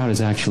Tough Crowd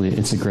is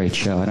it's a great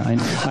show.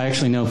 I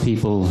actually know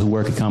people who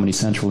work at Comedy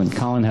Central, and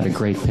Colin had a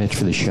great pitch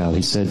for the show.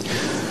 He said,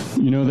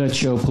 you know that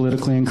show,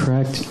 Politically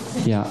Incorrect?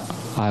 Yeah,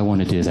 I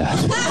want to do that.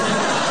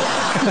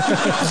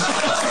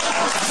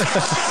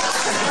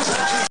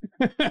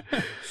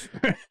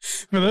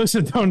 For those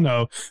that don't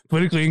know,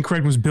 Politically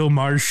Incorrect was Bill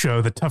Maher's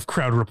show that Tough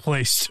Crowd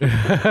replaced.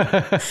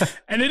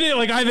 And it is,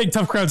 I think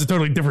Tough Crowd's a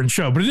totally different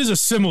show, but it is a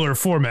similar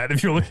format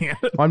if you're looking at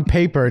it. On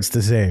paper, it's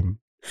the same.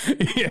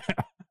 Yeah.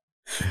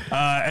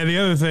 And the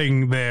other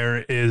thing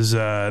there is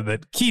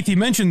that Keith, he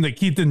mentioned that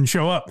Keith didn't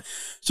show up.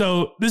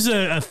 So this is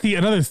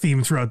another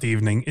theme throughout the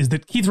evening is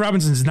that Keith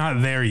Robinson's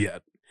not there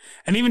yet.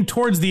 And even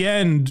towards the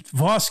end,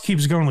 Voss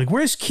keeps going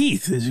where's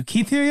Keith? Is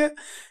Keith here yet?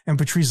 And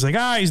Patrice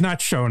is he's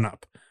not showing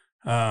up.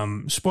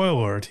 Spoiler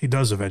alert, he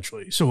does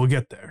eventually. So we'll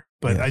get there.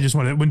 But yeah. I just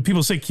want to, when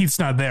people say Keith's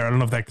not there, I don't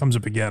know if that comes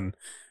up again,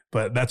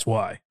 but that's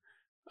why.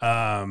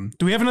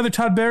 Do we have another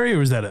Todd Barry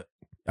or is that it?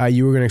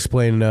 You were going to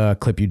explain a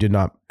clip you did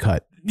not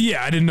cut.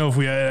 Yeah, I didn't know if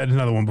we had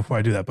another one before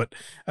I do that, but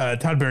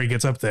Todd Barry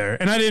gets up there,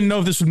 and I didn't know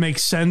if this would make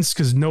sense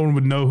because no one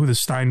would know who the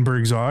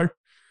Steinbergs are.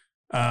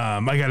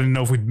 I got to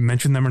know if we'd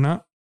mention them or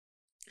not.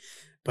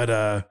 But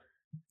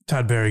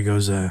Todd Barry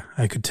goes,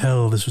 I could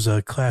tell this was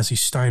a classy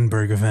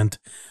Steinberg event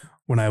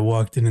when I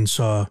walked in and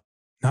saw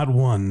not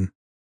one,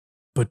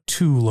 but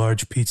 2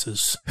 large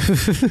pizzas.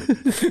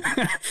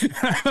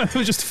 It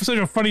was just such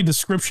a funny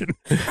description.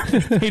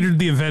 Catered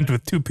the event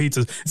with 2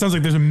 pizzas. It sounds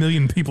like there's 1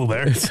 million people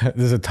there.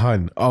 There's a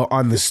ton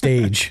on the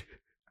stage.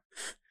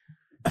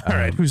 All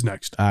right, who's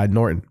next?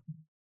 Norton.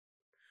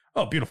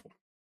 Oh, beautiful.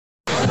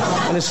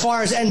 And as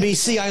far as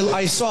NBC,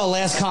 I saw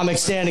Last Comic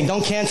Standing.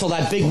 Don't cancel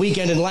that big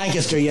weekend in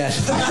Lancaster yet.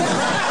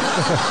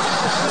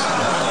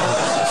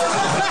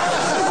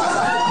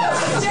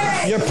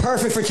 You're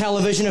perfect for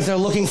television if they're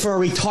looking for a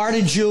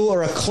retarded Jew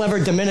or a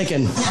clever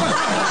Dominican. You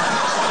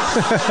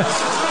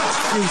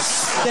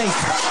stink.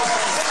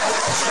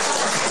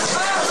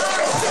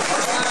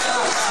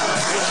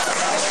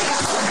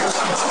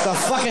 The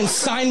fucking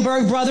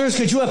Steinberg brothers,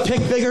 could you have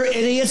picked bigger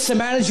idiots to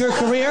manage your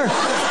career?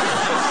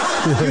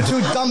 You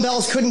 2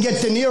 dumbbells couldn't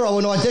get De Niro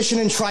an audition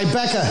in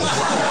Tribeca.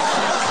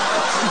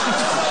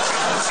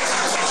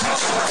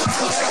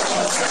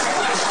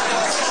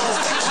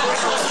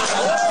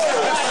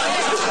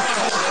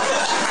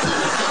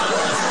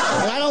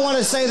 And I don't want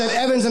to say that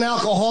Evan's an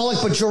alcoholic,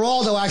 but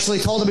Geraldo actually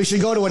told him he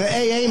should go to an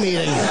AA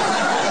meeting.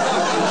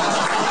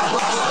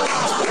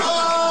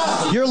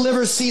 Your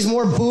liver sees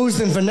more booze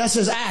than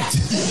Vanessa's act.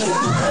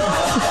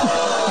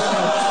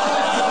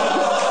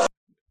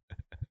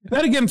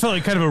 That again felt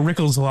like kind of a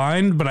Rickles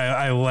line, but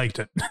I liked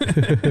it.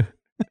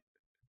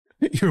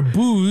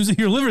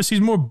 Your liver sees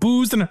more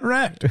booze than her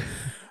act.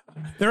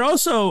 There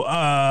also,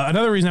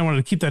 another reason I wanted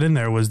to keep that in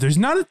there was there's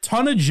not a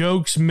ton of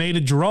jokes made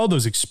at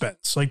Geraldo's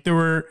expense. Like there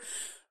were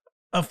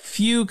a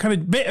few kind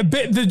of,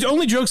 the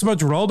only jokes about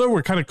Geraldo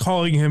were kind of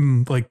calling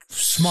him like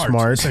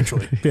smart.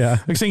 Essentially. Yeah.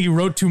 Like saying he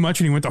wrote too much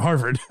and he went to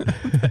Harvard.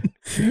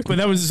 But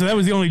that was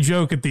the only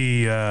joke at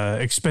the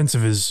expense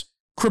of his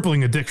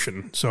crippling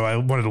addiction. So I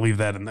wanted to leave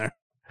that in there.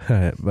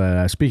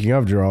 But speaking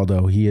of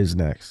Geraldo, he is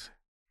next.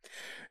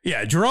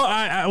 Yeah,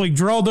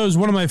 Geraldo is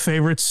one of my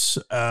favorites.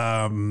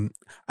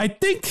 I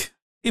think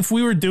if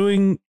we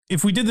did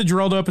the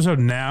Geraldo episode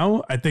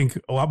now, I think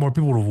a lot more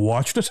people would have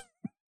watched it.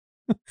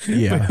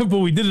 Yeah, but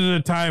we did it at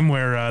a time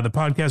where the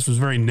podcast was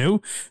very new.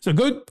 So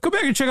go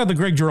back and check out the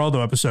Greg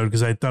Geraldo episode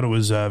because I thought it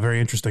was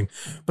very interesting.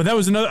 But that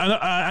was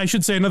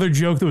another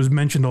joke that was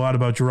mentioned a lot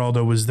about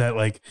Geraldo was that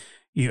like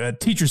a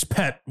teacher's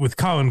pet with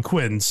Colin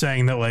Quinn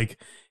saying that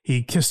like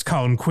he kissed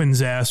Colin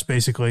Quinn's ass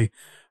basically.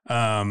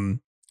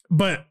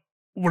 But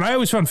what I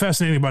always found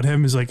fascinating about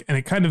him is like, and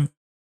it kind of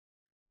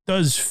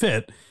does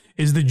fit,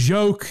 is the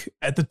joke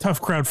at the Tough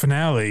Crowd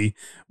finale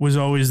was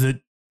always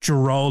that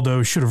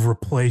Geraldo should have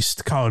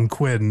replaced Colin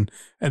Quinn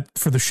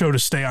for the show to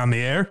stay on the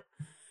air.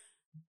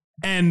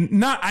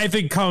 And I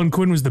think Colin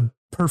Quinn was the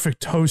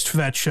perfect host for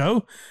that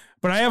show,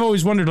 but I have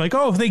always wondered like,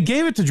 if they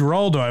gave it to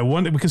Geraldo, I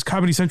wonder, because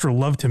Comedy Central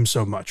loved him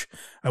so much,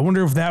 I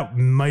wonder if that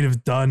might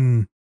have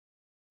done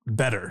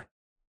better,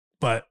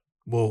 but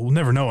we'll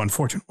never know,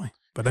 unfortunately.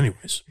 But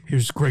anyways,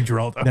 here's Greg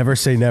Geraldo. Never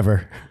say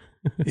never.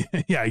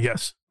 Yeah, I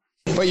guess.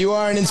 But you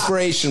are an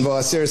inspiration,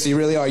 boss. Seriously, you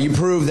really are. You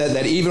prove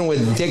that even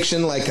with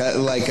diction, like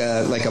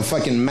a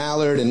fucking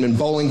mallard and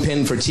bowling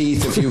pin for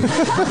teeth, if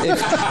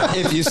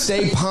you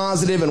stay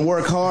positive and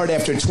work hard,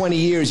 after 20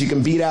 years, you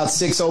can beat out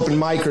 6 open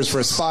micers for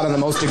a spot on the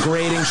most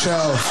degrading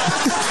show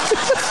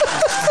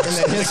in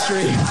the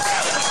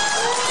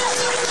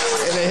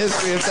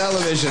history of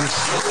television.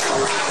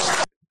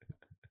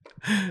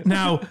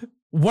 Now,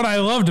 what I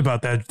loved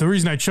about that, the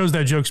reason I chose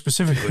that joke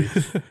specifically,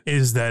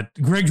 is that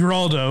Greg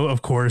Geraldo,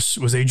 of course,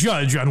 was a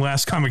judge on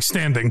Last Comic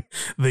Standing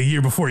the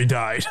year before he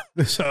died.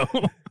 So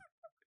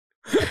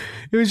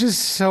it was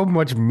just so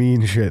much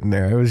mean shit in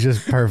there. It was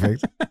just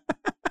perfect.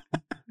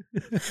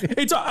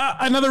 It's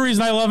another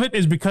reason I love it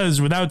is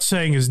because without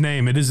saying his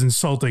name, it is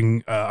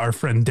insulting our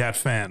friend Dat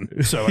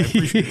Fan. So I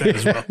appreciate that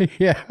as well.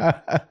 Yeah.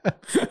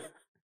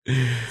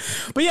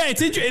 But yeah,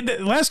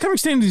 Last Comic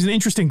Standing is an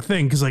interesting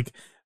thing because like,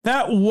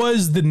 that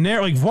was the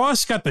narrative. Like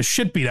Voss got the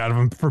shit beat out of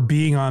him for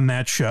being on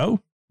that show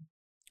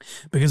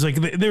because like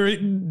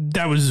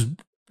that was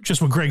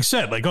just what Greg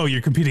said. Like, oh,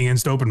 you're competing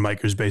against open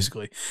micers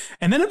basically.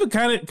 And then it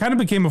kind of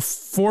became a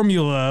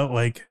formula.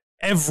 Like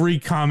every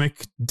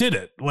comic did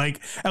it, like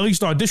at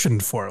least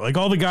auditioned for it. Like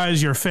all the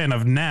guys you're a fan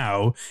of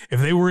now,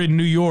 if they were in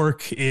New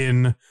York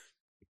in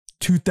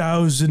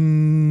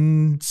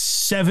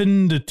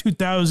 2007 to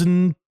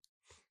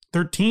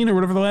 2013 or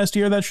whatever the last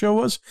year that show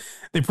was,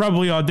 they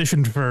probably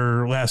auditioned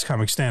for Last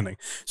Comic Standing.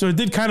 So it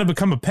did kind of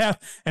become a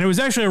path, and it was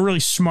actually a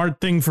really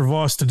smart thing for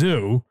Voss to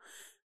do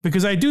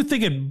because I do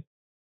think it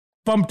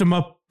bumped him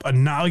up a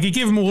notch. Like it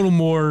gave him a little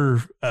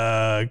more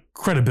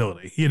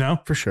credibility, you know,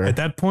 for sure. At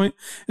that point,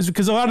 is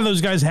because a lot of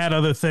those guys had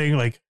other thing,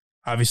 like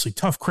obviously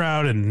Tough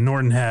Crowd, and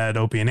Norton had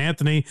Opie and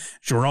Anthony.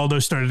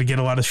 Geraldo started to get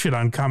a lot of shit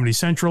on Comedy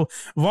Central.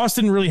 Voss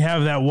didn't really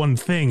have that one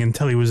thing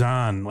until he was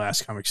on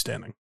Last Comic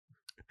Standing.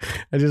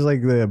 I just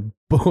like the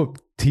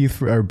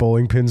teeth or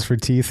bowling pins for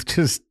teeth.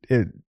 Just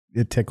it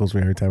tickles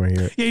me every time I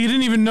hear it. Yeah, you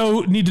didn't even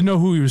need to know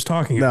who he was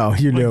talking about. No,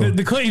 you knew.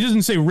 The clip, he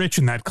doesn't say Rich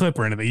in that clip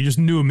or anything. You just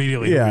knew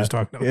immediately who he was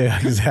talking about. Yeah,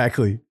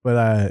 exactly.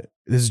 But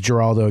this is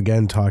Geraldo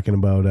again talking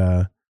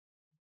about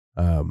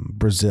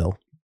Brazil.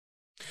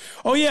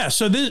 Oh yeah.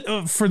 So this,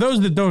 for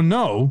those that don't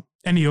know,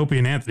 any Opie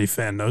and Anthony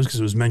fan knows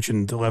because it was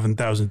mentioned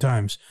 11,000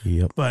 times.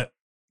 Yep. But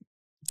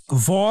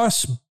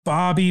Voss,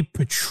 Bobby,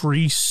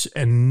 Patrice,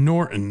 and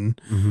Norton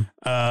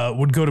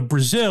would go to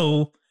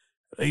Brazil.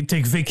 They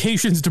take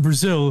vacations to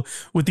Brazil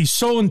with the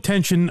sole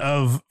intention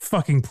of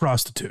fucking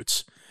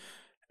prostitutes.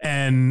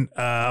 And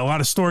a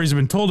lot of stories have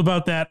been told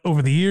about that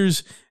over the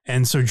years.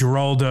 And so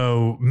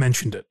Geraldo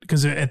mentioned it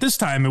because at this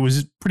time it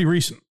was pretty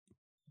recent.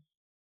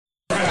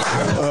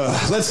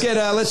 Let's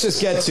just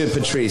get to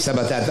Patrice. How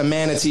about that? The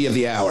manatee of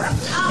the hour.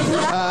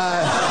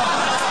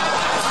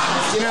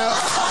 You know,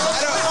 I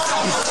don't.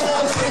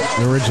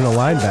 the original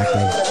line back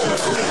then.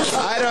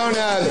 I don't.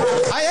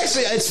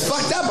 It's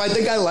fucked up. I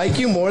think I like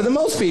you more than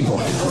most people.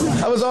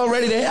 I was all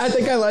ready to. I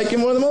think I like you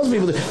more than most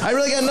people do. I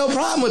really got no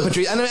problem with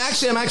Patrice. And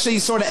I'm actually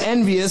sort of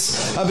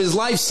envious of his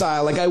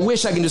lifestyle. Like, I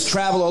wish I could just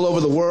travel all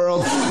over the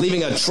world,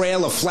 leaving a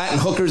trail of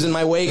flattened hookers in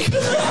my wake.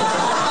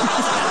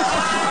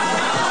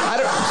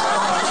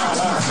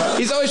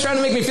 He's always trying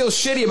to make me feel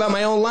shitty about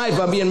my own life,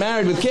 about being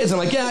married with kids. I'm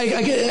like,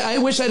 yeah, I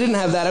wish I didn't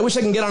have that. I wish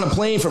I can get on a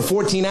plane for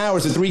 14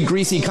 hours with 3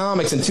 greasy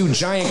comics and 2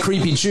 giant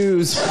creepy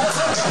Jews,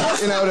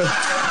 you know,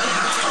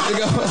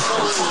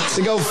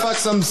 to go fuck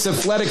some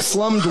syphilitic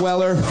slum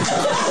dweller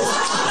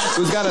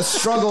who's got to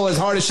struggle as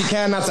hard as she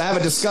can not to have a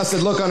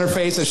disgusted look on her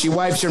face as she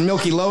wipes your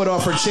milky load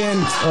off her chin.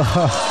 You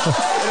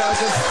know,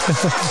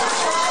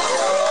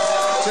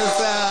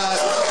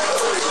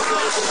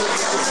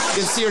 you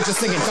can see her just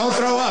thinking, don't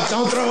throw up,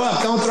 don't throw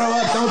up, don't throw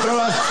up, don't throw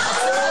up.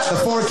 The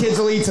 4 kids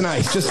will eat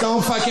tonight. Just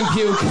don't fucking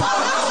puke.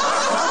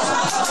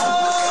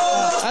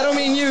 I don't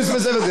mean you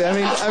specifically. I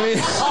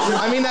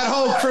mean that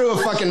whole crew of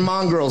fucking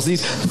mongrels.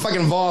 These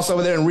fucking Voss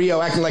over there in Rio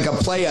acting like a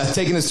playa,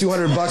 taking his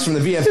 $200 from the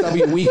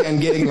VFW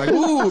weekend getting like,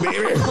 ooh,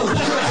 baby.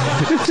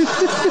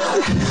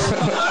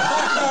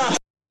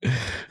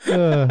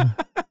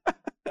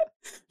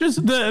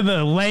 Just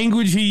the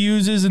language he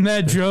uses in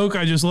that joke,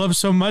 I just love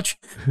so much.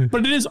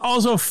 But it is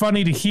also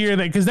funny to hear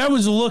that, because that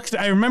was looked.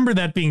 I remember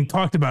that being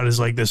talked about as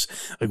like this,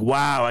 like,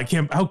 wow,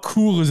 how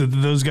cool is it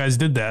that those guys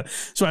did that?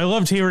 So I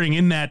loved hearing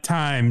in that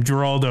time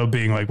Geraldo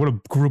being like, what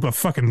a group of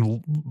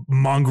fucking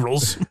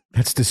mongrels.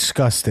 That's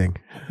disgusting.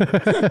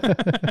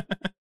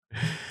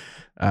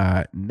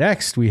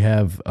 Next we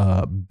have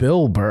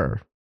Bill Burr.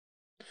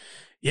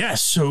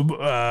 Yes, so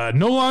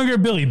no longer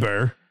Billy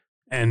Burr.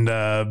 And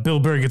Bill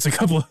Burr gets a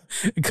couple of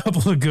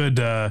good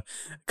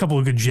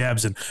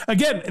jabs in.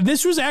 Again,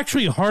 this was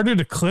actually harder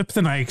to clip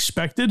than I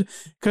expected,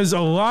 because a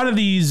lot of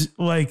these,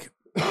 like,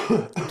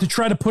 to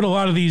try to put a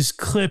lot of these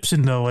clips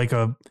into like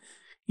a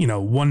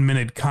 1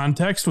 minute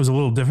context was a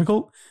little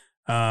difficult.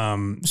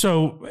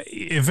 So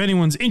if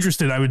anyone's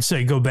interested, I would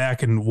say go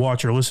back and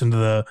watch or listen to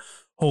the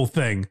whole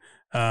thing,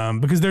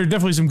 because there are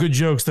definitely some good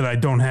jokes that I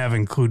don't have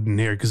included in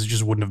here because it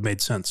just wouldn't have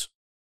made sense.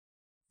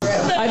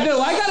 I do.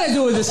 I gotta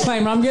do a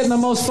disclaimer. I'm getting the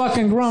most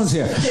fucking groans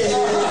here.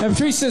 And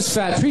Patrice is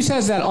fat. Patrice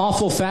has that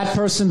awful fat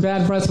person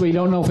bad breath where you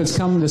don't know if it's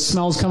coming, the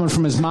smell's coming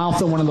from his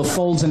mouth or one of the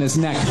folds in his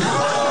neck.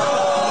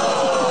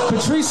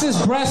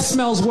 Patrice's breath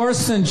smells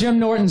worse than Jim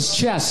Norton's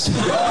chest.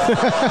 I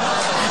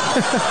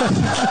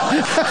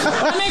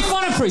make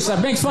fun of Patrice.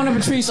 I make fun of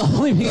Patrice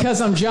only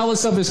because I'm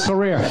jealous of his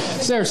career.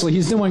 Seriously,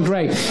 he's doing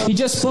great. He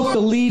just booked the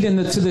lead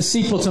to the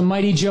sequel to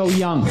Mighty Joe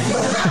Young.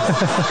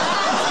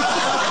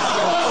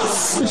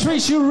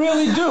 Patrice, you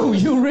really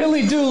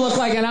do look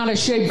like an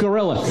out-of-shape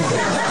gorilla.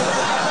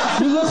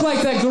 You look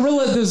like that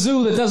gorilla at the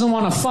zoo that doesn't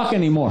want to fuck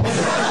anymore. All right,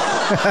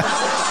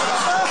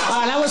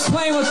 I was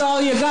playing with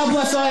all you. God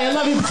bless all you. I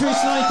love you,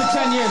 Patrice. Known you for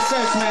 10 years.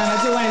 Seriously, man.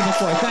 I'd do anything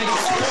for you. Thank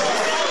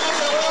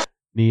you.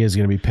 Nia's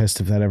going to be pissed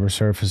if that ever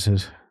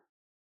surfaces.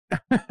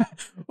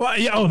 Well,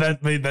 yeah,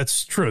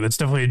 that's true. That's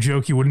definitely a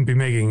joke you wouldn't be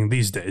making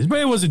these days. But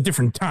it was a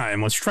different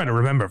time. Let's try to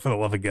remember, for the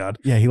love of God.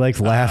 Yeah, he liked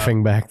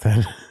laughing back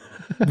then.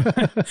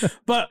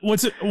 But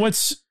what's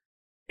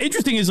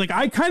interesting is, like,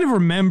 I kind of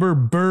remember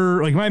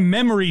Burr, like, my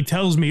memory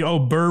tells me, oh,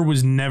 Burr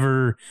was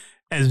never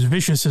as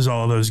vicious as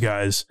all of those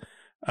guys.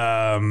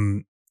 I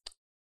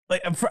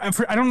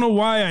don't know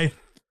why I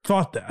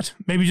thought that.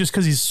 Maybe just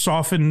because he's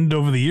softened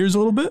over the years a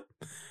little bit.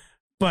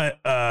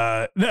 But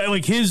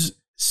like, his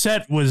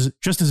set was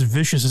just as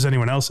vicious as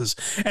anyone else's.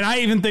 And I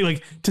even think,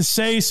 like, to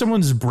say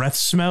someone's breath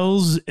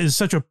smells is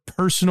such a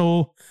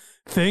personal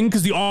thing,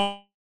 because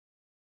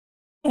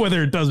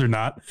whether it does or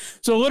not.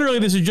 So literally,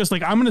 this is just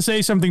like, I'm going to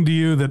say something to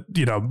you that,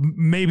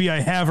 maybe I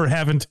have or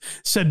haven't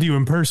said to you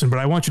in person, but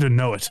I want you to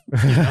know it.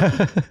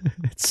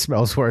 It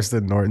smells worse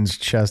than Norton's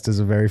chest is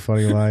a very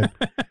funny line.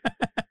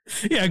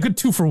 Yeah, a good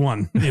 2 for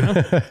 1,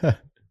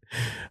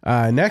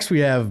 Next,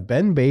 we have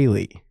Ben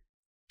Bailey.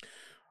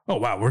 Oh,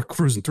 wow. We're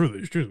cruising through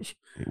these. Jesus.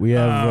 We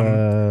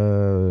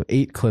have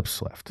 8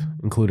 clips left,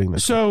 including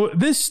this. So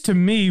this, to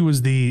me,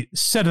 was the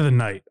set of the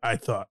night, I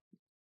thought.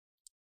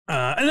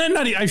 And then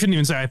I shouldn't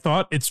even say I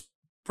thought. It's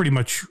pretty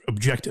much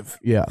objective.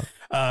 Yeah.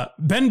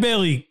 Ben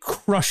Bailey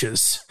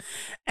crushes.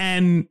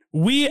 And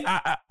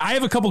I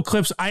have a couple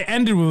clips. I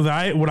ended with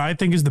what I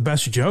think is the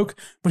best joke,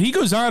 but he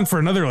goes on for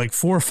another like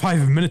 4 or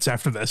 5 minutes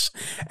after this,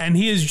 and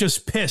he is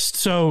just pissed.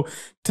 So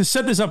to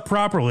set this up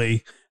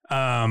properly,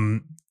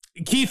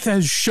 Keith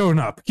has shown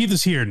up. Keith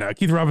is here now.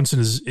 Keith Robinson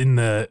is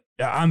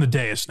on the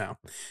dais now.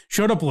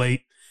 Showed up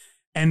late.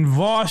 And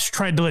Voss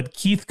tried to let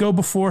Keith go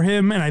before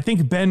him, and I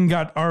think Ben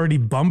got already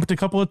bumped a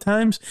couple of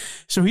times,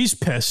 so he's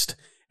pissed.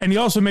 And he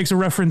also makes a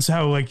reference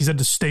how, like, he's had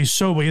to stay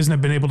sober. He hasn't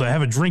been able to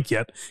have a drink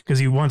yet because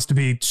he wants to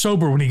be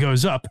sober when he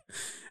goes up.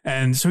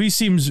 And so he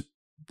seems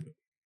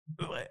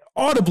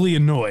audibly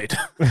annoyed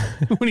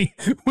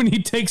when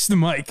he takes the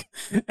mic,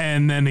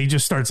 and then he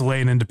just starts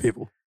laying into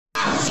people.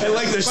 I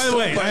like this. By the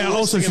way, I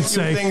also should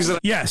say,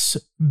 yes,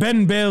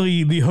 Ben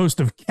Bailey, the host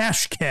of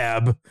Cash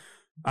Cab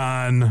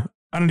on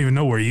I don't even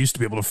know where you used to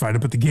be able to find it,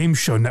 but the Game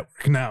Show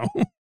Network now.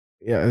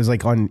 Yeah, it was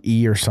like on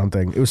E or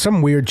something. It was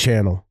some weird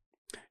channel.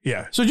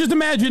 Yeah. So just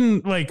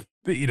imagine, like,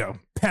 you know,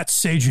 Pat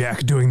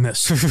Sajak doing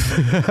this.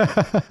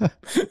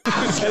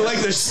 I'd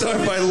like to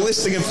start by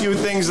listing a few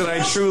things that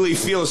I truly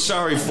feel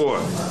sorry for.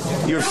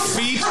 Your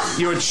feet,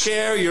 your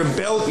chair, your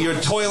belt, your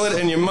toilet,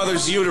 and your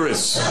mother's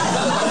uterus.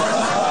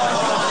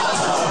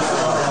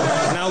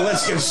 Now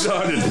let's get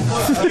started.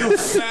 You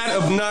fat,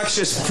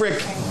 obnoxious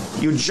prick.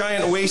 You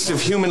giant waste of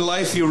human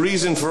life, you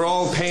reason for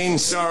all pain,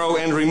 sorrow,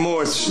 and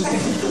remorse.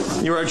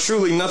 You are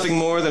truly nothing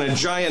more than a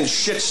giant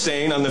shit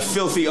stain on the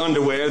filthy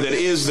underwear that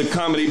is the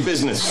comedy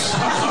business.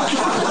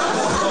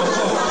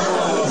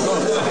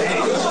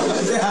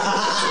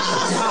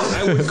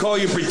 I would call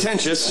you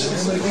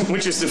pretentious,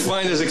 which is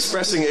defined as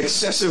expressing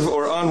excessive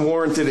or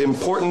unwarranted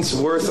importance,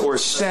 worth, or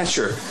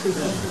stature.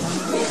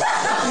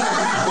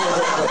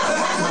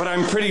 But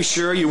I'm pretty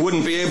sure you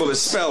wouldn't be able to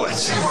spell it.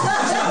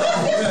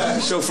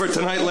 So for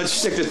tonight, let's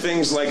stick to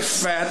things like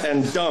fat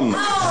and dumb.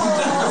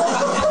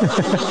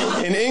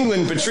 In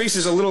England, Patrice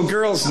is a little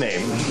girl's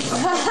name.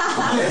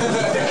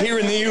 Here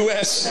in the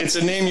U.S., it's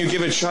a name you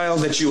give a child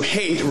that you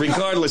hate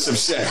regardless of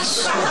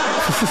sex.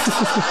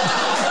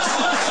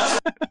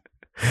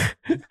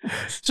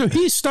 So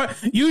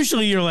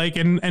usually you're like,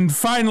 and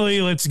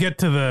finally let's get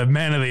to the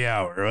man of the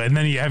hour, and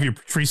then you have your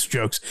Patrice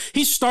jokes.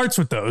 He starts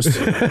with those.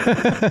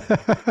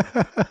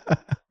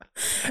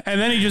 And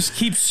then he just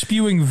keeps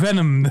spewing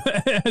venom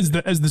as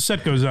the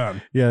set goes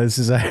on. Yeah,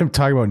 I'm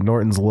talking about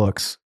Norton's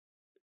looks.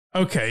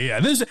 Okay,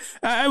 yeah.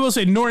 I will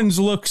say Norton's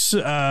looks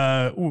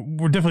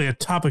were definitely a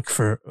topic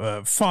for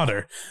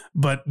fodder,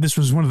 but this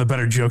was one of the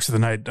better jokes of the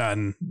night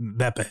on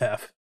that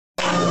behalf.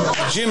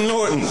 Jim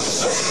Norton.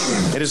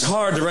 It is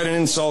hard to write an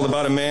insult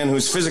about a man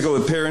whose physical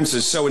appearance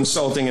is so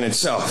insulting in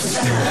itself. It's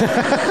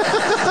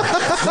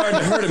hard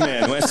to hurt a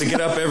man who has to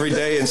get up every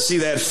day and see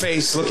that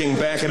face looking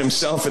back at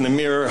himself in the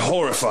mirror,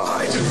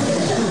 horrified.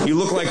 You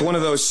look like one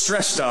of those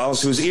stress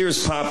dolls whose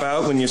ears pop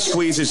out when you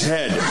squeeze his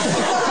head.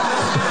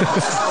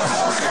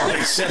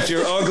 Except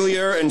you're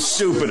uglier and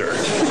stupider.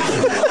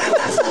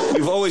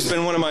 You've always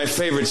been one of my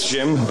favorites,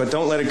 Jim, but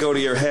don't let it go to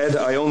your head.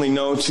 I only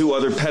know 2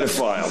 other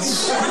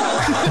pedophiles.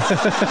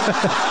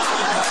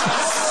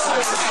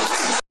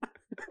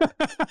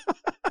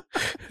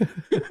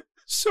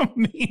 So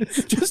mean.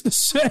 Just to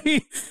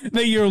say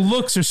that your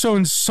looks are so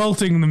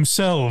insulting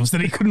themselves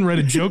that he couldn't write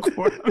a joke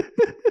for him.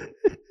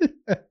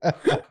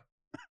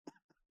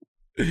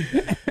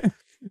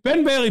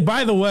 Ben Bailey,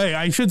 by the way,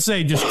 I should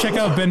say, just check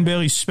out Ben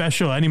Bailey's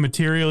special, any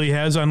material he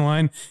has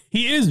online.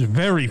 He is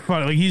very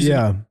funny. Like, he's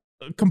a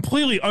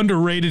completely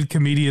underrated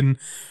comedian.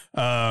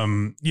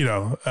 I'm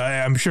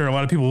sure a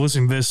lot of people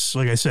listening to this,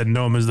 like I said,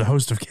 know him as the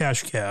host of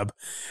Cash Cab.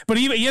 But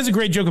he has a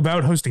great joke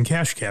about hosting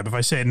Cash Cab. If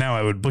I say it now,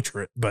 I would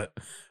butcher it. But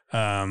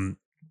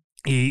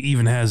he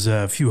even has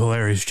a few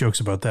hilarious jokes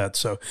about that.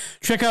 So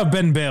check out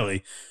Ben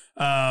Bailey.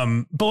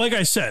 But like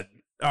I said,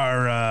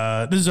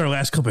 this is our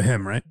last clip of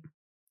him, right?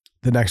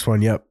 The next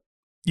one, yep.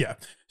 Yeah.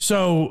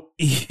 So,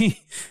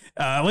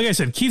 like I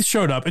said, Keith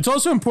showed up. It's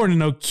also important to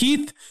know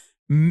Keith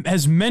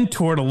has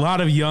mentored a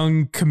lot of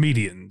young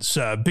comedians.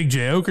 Big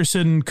J.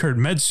 Okerson, Kurt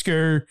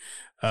Metzger,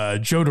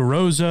 Joe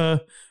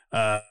DeRosa,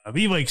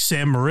 even like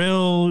Sam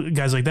Morrill,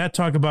 guys like that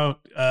talk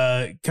about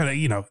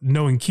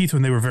knowing Keith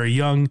when they were very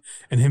young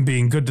and him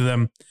being good to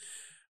them.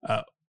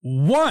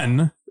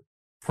 One,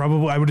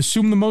 probably I would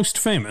assume the most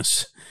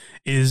famous,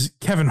 is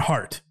Kevin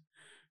Hart,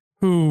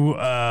 who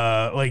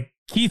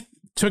Keith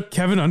took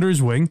Kevin under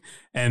his wing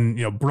and,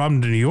 brought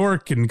him to New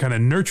York and kind of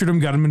nurtured him,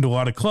 got him into a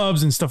lot of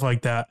clubs and stuff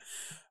like that.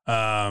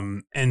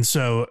 And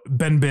so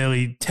Ben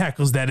Bailey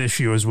tackles that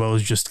issue as well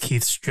as just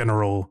Keith's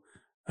general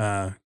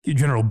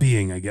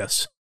being, I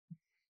guess.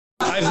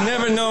 I've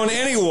never known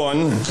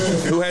anyone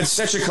who had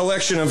such a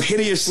collection of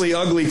hideously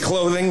ugly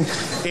clothing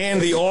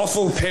and the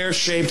awful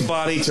pear-shaped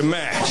body to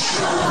match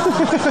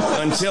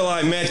until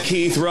I met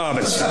Keith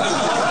Robinson.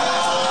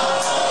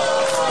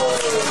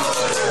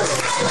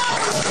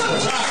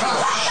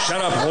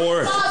 Shut up,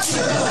 whore.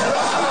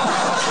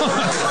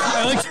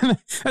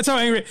 That's how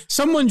angry.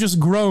 Someone just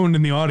groaned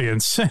in the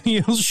audience and he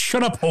yells,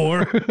 "Shut up,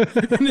 whore."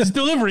 And his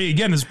delivery,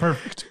 again, is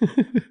perfect.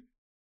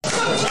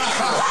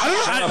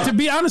 To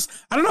be honest,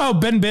 I don't know how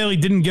Ben Bailey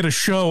didn't get a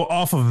show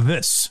off of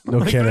this. No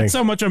kidding. That's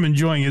how much I'm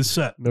enjoying his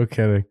set. No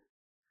kidding.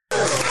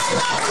 Shut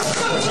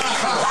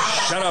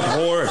up,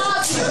 whore.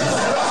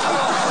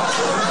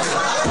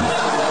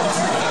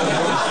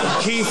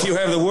 Keith, you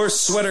have the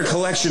worst sweater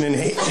collection in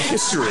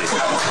history.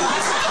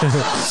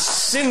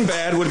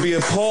 Sinbad would be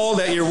appalled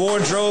at your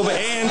wardrobe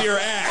and your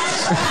act.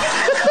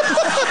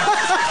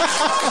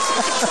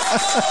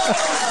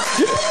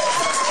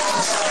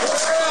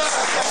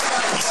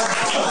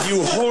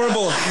 You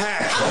horrible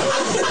hack.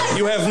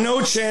 You have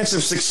no chance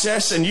of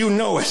success and you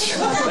know it.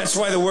 That's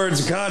why the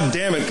words "God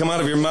damn it" come out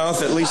of your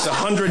mouth at least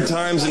 100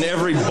 times in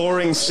every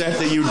boring set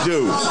that you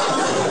do.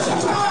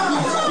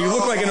 You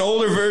look like an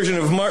older version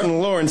of Martin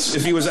Lawrence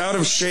if he was out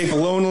of shape,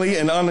 lonely,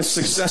 and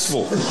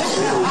unsuccessful.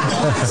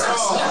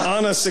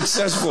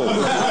 Unsuccessful,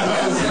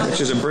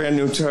 which is a brand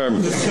new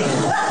term.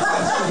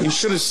 You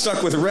should have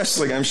stuck with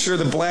wrestling. I'm sure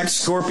the Black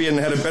Scorpion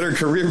had a better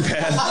career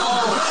path.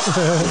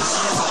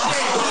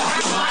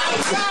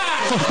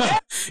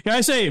 Can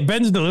I say,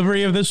 Ben's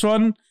delivery of this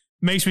one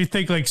makes me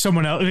think like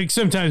someone else. Like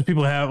sometimes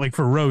people have, like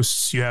for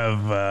roasts, you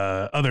have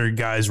other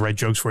guys write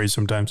jokes for you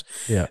sometimes.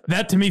 Yeah.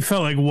 That to me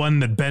felt like one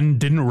that Ben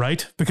didn't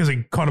write because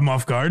it caught him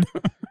off guard.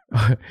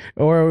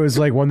 Or it was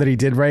like one that he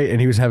did write and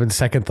he was having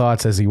second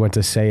thoughts as he went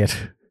to say it.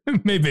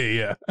 Maybe,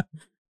 yeah.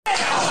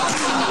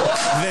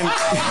 Then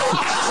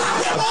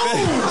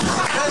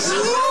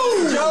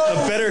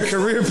a better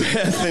career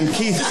path than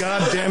Keith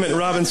Goddammit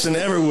Robinson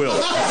ever will.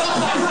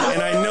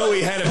 And I know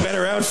he had a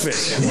better outfit.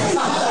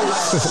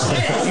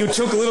 You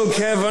took little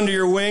Kev under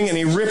your wing and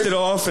he ripped it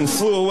off and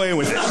flew away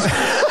with it.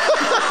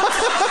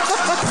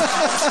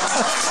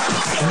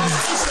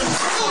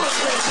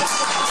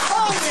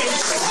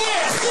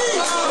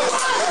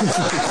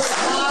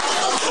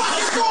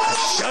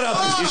 Shut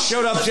up. You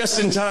showed up just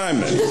in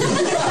time.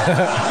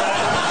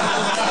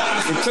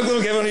 You took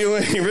little Kevin under your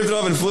wing, he ripped it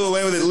off and flew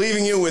away with it,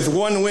 leaving you with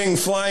one wing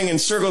flying in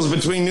circles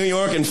between New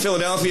York and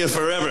Philadelphia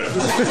forever.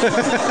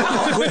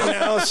 Quit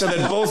now so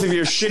that both of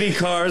your shitty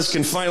cars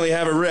can finally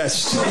have a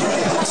rest.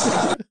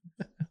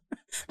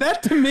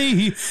 That to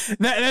me,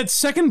 that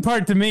second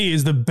part to me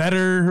is the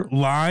better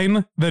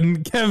line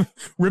than Kev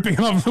ripping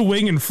off the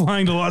wing and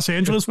flying to Los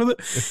Angeles with it.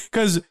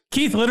 Because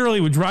Keith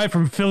literally would drive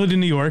from Philly to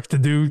New York to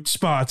do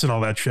spots and all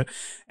that shit.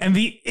 And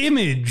the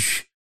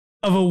image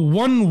of a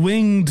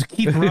one-winged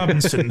Keith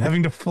Robinson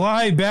having to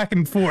fly back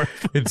and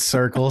forth in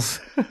circles.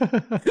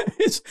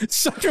 It's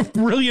such a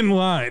brilliant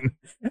line.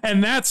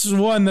 And that's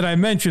one that I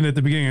mentioned at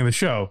the beginning of the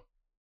show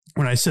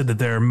when I said that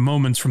there are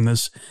moments from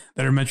this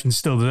that are mentioned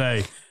still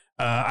today.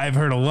 I've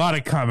heard a lot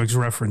of comics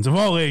reference, of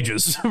all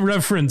ages,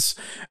 reference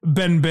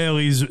Ben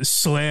Bailey's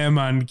slam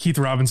on Keith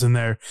Robinson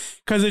there.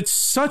 Because it's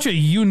such a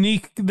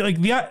unique,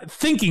 like, the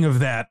thinking of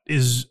that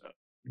is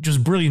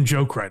just brilliant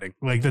joke writing.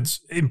 Like,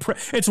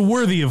 it's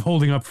worthy of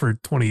holding up for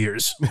 20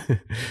 years.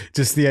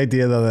 Just the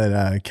idea, though,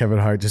 that Kevin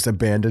Hart just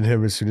abandoned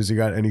him as soon as he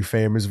got any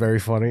fame is very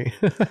funny.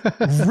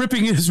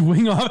 Ripping his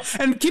wing off.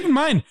 And keep in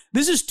mind,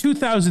 this is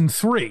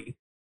 2003.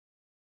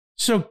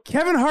 So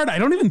Kevin Hart, I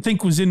don't even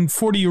think was in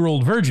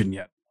 40-Year-Old Virgin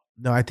yet.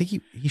 No, I think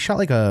he shot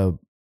like a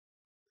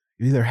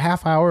either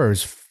half hour or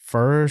his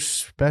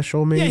first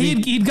special, maybe.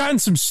 Yeah, he'd gotten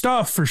some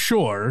stuff for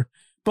sure,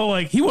 but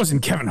like he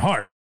wasn't Kevin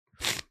Hart.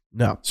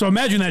 No. So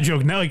imagine that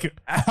joke now, like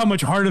how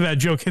much harder that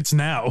joke hits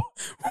now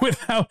with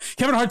how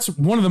Kevin Hart's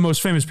one of the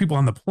most famous people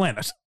on the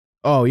planet.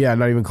 Oh, yeah,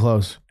 not even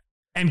close.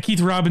 And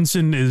Keith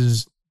Robinson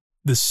is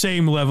the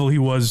same level he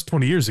was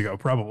 20 years ago,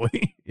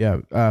 probably. Yeah,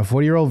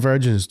 40-Year-Old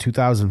Virgin is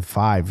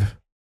 2005.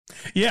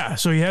 Yeah,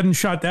 so he hadn't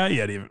shot that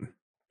yet even.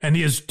 And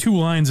he has 2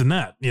 lines in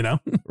that, you know?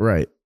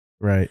 Right.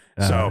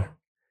 So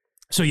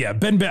yeah,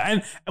 Ben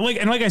Bailey,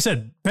 and like I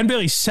said, Ben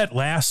Bailey's set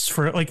lasts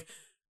for like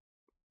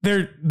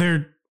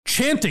they're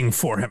chanting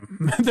for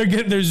him.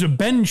 There's a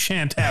Ben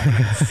chant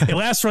happening. It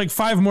lasts for like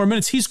 5 more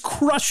minutes. He's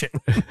crushing.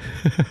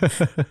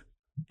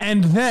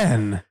 And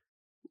then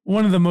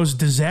one of the most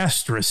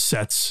disastrous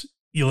sets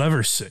you'll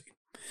ever see.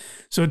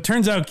 So it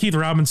turns out Keith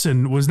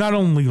Robinson was not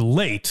only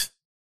late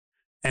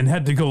and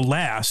had to go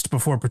last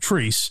before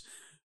Patrice,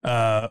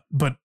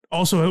 but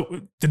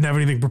also didn't have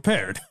anything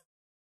prepared.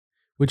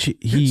 Which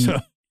he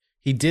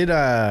did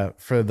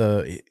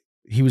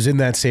he was in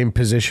that same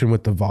position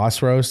with the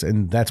Voss roast,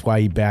 and that's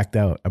why he backed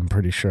out. I'm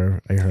pretty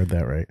sure I heard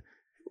that right.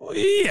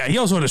 Yeah, he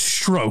also had a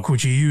stroke,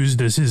 which he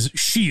used as his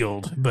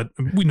shield, but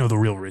we know the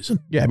real reason.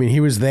 Yeah, I mean,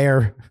 he was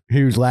there.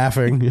 He was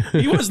laughing.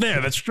 He was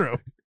there, that's true.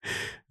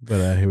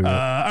 But here we go.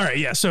 All right,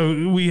 yeah,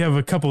 so we have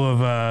a couple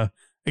of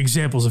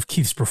examples of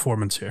Keith's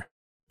performance here.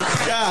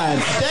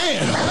 God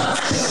damn.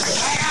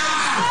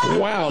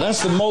 Wow,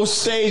 that's the most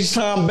stage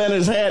time Ben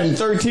has had in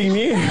 13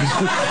 years. That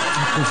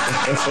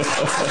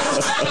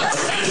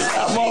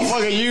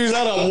motherfucker used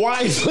that up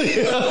wisely.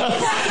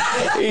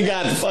 He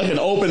got fucking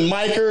open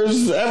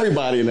micers,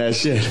 everybody in that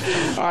shit.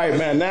 All right,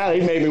 man, now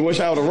he made me wish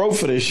I would have wrote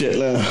for this shit.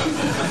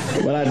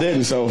 But I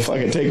didn't, so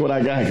fucking take what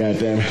I got,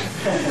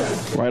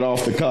 goddammit. Right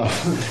off the cuff.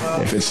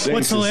 If it stinks,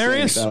 what's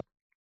hilarious?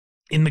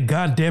 In the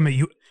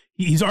goddammit,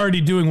 he's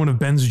already doing one of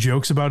Ben's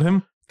jokes about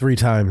him. 3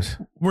 times.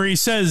 Where he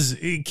says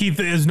Keith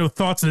has no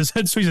thoughts in his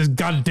head, so he says,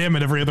 God damn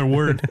it, every other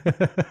word.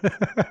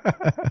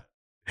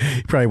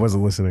 He probably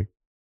wasn't listening.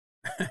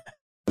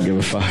 Give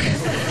a fuck.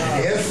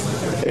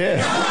 Yeah.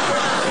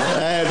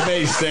 That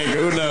may stink.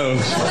 Who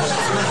knows?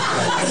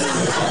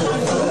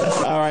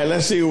 All right,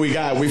 let's see what we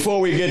got. Before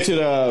we get to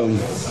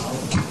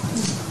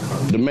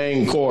the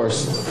main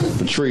course,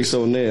 Patrice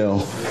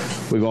O'Neal,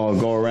 we're going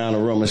to go around the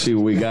room and see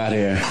what we got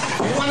here.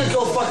 You want to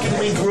go fucking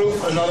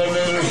regroup another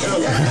minute or so?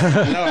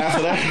 No,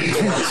 after that,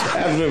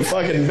 after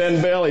fucking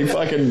Ben Bailey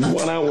fucking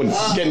went out with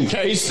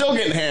he's still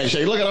getting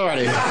handshake. Look at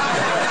Artie.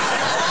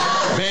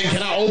 Man,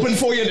 can I open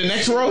for you the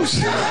next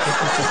roast?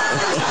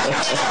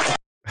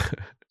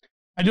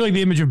 I I do like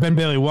the image of Ben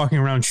Bailey walking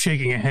around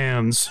shaking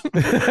hands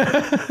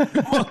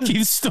while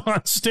Keith's still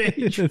on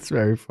stage. That's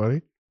very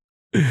funny.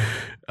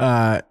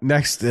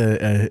 Next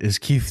is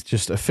Keith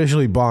just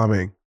officially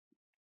bombing.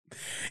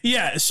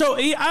 Yeah, so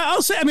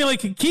I'll say, I mean,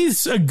 like,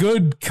 Keith's a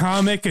good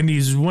comic and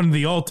he's one of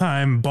the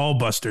all-time ball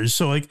busters.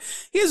 So, like,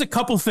 he has a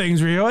couple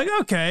things where you're like,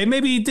 okay,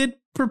 maybe he did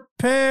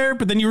prepare,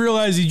 but then you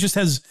realize he just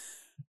has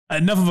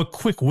enough of a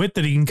quick wit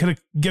that he can kind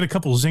of get a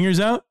couple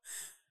zingers out.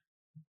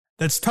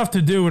 That's tough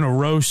to do in a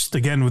roast,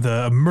 again, with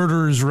a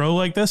murderer's row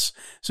like this.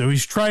 So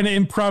he's trying to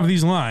improv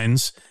these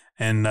lines,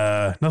 and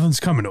nothing's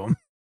coming to him.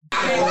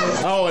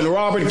 Oh, and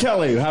Robert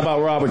Kelly. How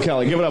about Robert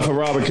Kelly? Give it up for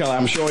Robert Kelly.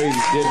 I'm sure he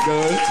did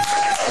good.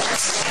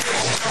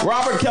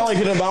 Robert Kelly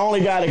is the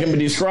only guy that can be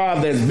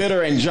described as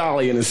bitter and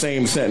jolly in the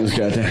same sentence.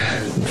 Goddamn. I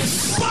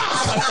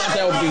thought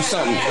that would do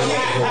something.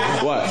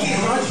 What?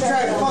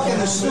 Try fucking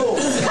the stool.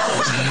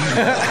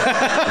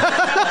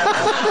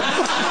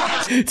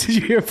 Did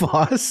you hear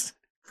Boss?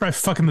 Try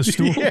fucking the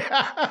stool.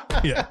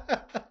 Yeah.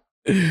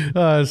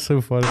 Oh, that's so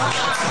funny.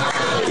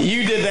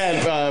 You did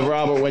that,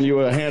 Robert, when you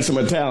were a handsome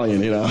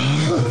Italian, you know.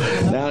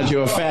 Now that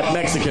you're a fat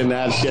Mexican,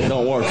 that shit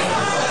don't work.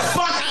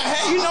 Fuck,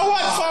 you know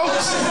what,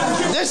 folks?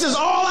 This is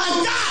all I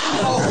got.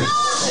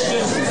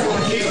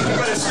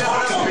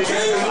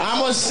 I'm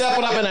going to step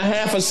it up in a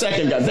half a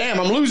second. God damn,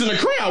 I'm losing the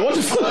crowd. What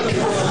the fuck?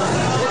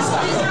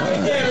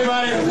 Hey,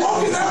 everybody.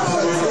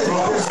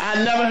 I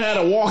never had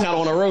a walkout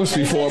on a roast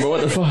before, but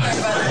what the fuck?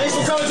 Thanks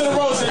for coming to the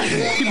roast.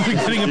 People are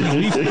getting up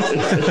and leaving.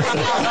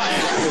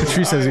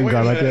 Patrice hasn't even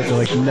gone like that. They're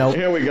like, nope.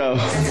 Here we go.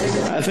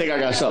 I think I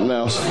got something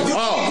else.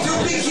 Oh.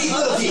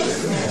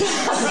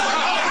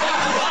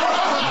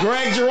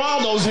 Greg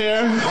Giraldo's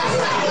here.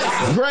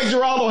 Greg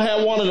Giraldo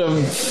had one of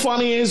the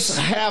funniest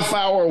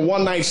half-hour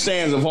one-night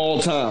stands of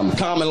all time.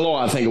 Common Law,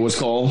 I think it was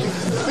called.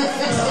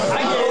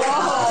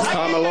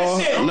 Common Law?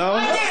 No?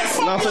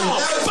 Nothing?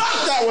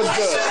 Fuck, that was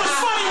good.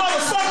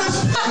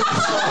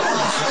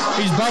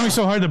 He's bombing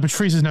so hard that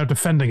Patrice is now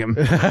defending him.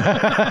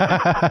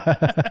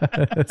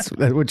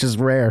 Which is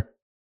rare.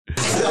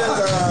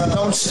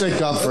 Don't stick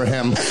up for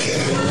him.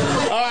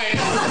 All right,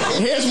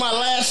 here's my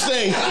last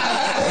thing.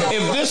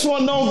 If this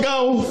one don't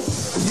go,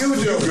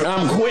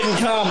 I'm quitting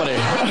comedy.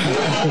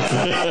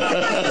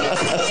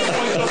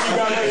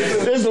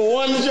 This is the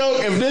one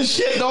joke. If this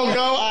shit don't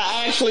go,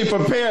 I actually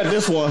prepared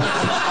this one. I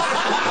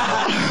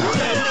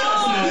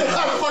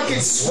fucking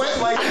sweat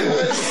like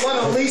one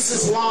of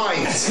Lisa's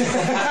lines.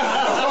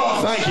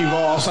 Thank you,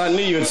 boss. I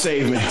knew you'd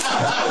save me.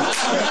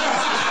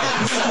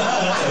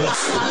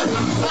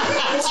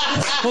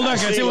 Hold on,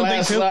 can I say one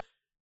thing too?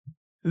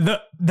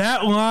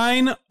 That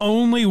line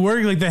only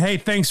worked like the "Hey,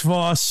 thanks,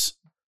 Voss.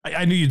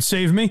 I knew you'd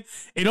save me."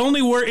 It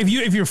only works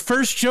if your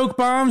first joke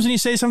bombs and you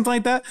say something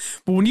like that.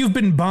 But when you've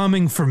been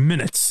bombing for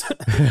minutes,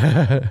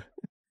 a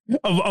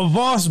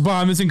Voss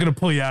bomb isn't going to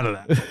pull you out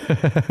of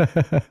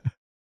that.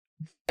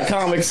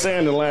 Comic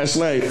standing last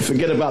night.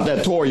 Forget about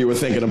that tour you were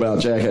thinking about,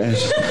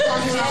 jackass.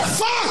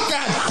 Fuck!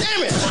 God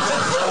damn it!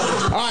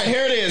 All right,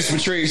 here it is,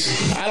 Patrice.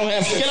 I don't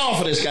have to get off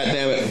of this,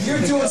 goddammit.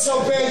 You're doing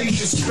so bad you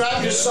should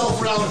strap yourself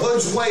around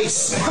Hood's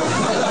waist. I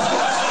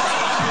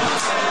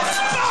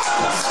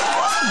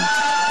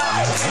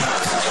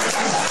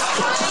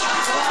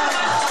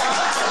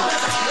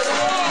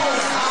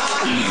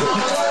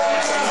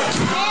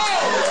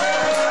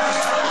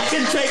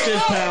can take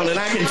this pound and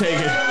I can take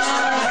it.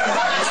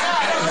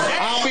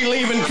 I'll be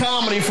leaving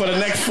comedy for the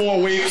next 4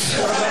 weeks.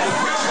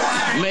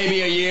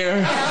 Maybe a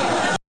year.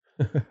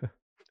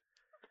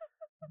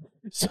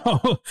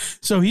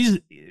 So he's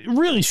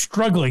really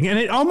struggling, and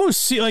it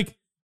almost like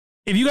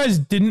if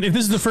this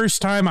is the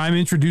first time I'm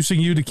introducing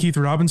you to Keith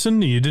Robinson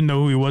and you didn't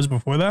know who he was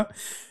before that,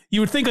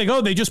 you would think like,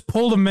 oh, they just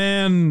pulled a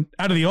man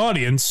out of the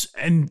audience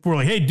and were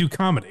like, hey, do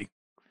comedy.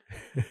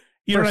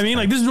 You know what I mean?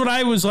 Like, this is what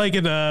I was like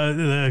at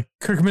the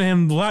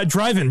Kirkman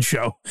drive-in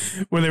show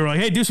where they were like,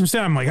 hey, do some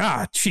stand. I'm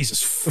like,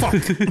 Jesus, fuck.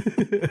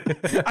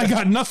 I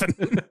got nothing.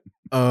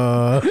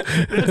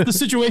 That's the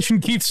situation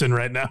Keith's in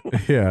right now.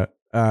 Yeah.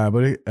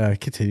 But it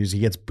continues. He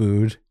gets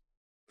booed.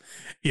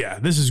 Yeah,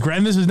 this is great.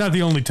 And this is not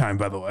the only time,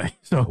 by the way.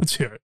 So let's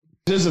hear it.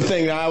 This is the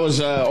thing. I was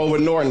over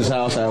at Norton's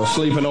house. I was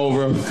sleeping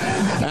over, and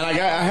I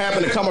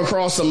happened to come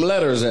across some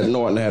letters that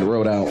Norton had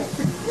wrote out.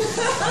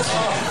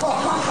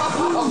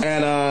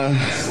 And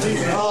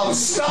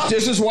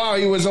this is while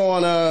he was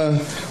on,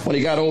 when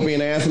he got Opie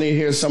and Anthony,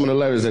 here's some of the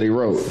letters that he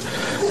wrote.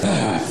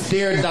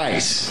 Dear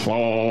Dice,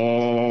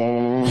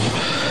 oh,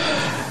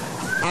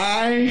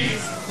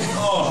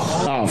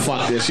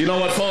 fuck this. You know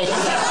what, folks? You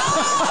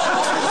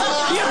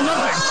have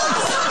nothing.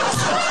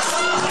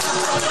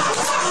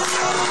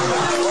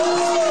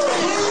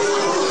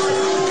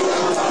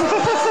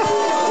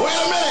 Wait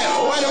a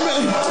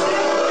minute.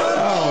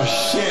 Oh,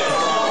 shit.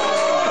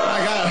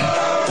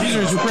 These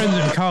are his friends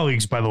and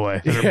colleagues, by the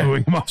way, that are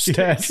booing him off stage.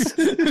 Yes.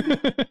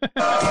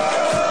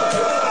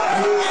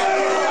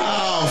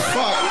 Oh,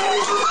 fuck.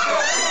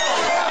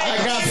 I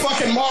got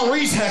fucking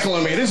Maurice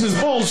heckling me. This is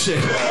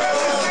bullshit.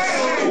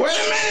 Wait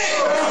a minute.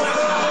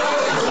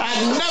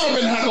 I've never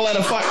been heckled at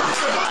a fuck. I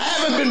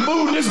haven't has been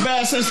booed this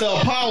bad since the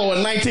Apollo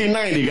in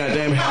 1990,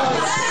 goddammit.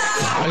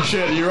 I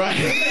should, you're right.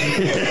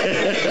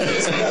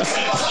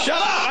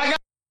 Shut up!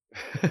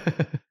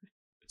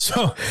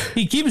 So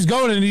he keeps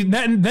going,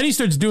 and then he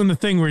starts doing the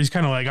thing where he's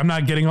kind of like, I'm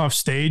not getting off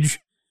stage.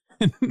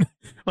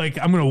 Like,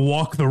 I'm going to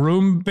walk the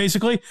room,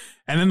 basically.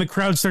 And then the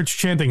crowd starts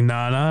chanting,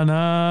 na, na,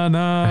 na,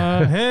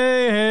 na,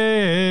 hey,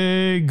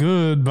 hey,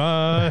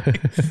 goodbye.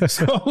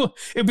 So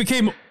it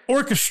became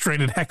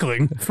orchestrated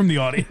heckling from the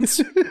audience.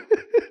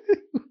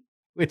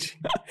 Which,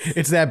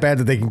 it's that bad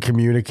that they can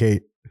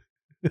communicate.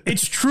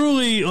 It's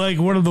truly like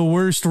one of the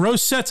worst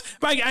roast sets.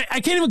 I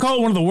can't even call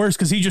it one of the worst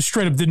because he just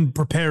straight up didn't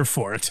prepare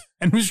for it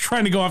and was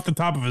trying to go off the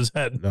top of his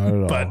head. Not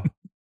at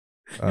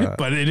all.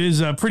 But it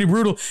is pretty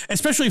brutal,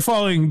 especially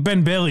following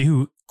Ben Bailey,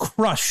 who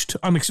crushed.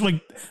 I don't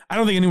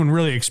think anyone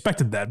really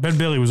expected that. Ben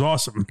Bailey was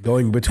awesome.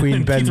 Going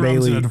between Ben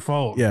Bailey,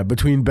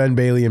 between Ben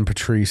Bailey and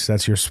Patrice,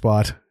 that's your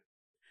spot.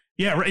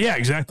 Yeah, right, yeah,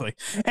 exactly.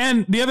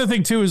 And the other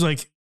thing too is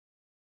like,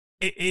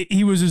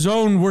 he was his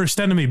own worst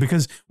enemy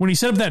because when he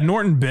set up that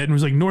Norton bit and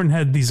was like, Norton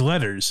had these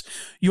letters,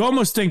 you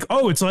almost think,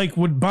 oh, it's like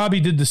what Bobby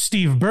did to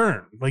Steve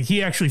Byrne. Like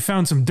he actually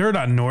found some dirt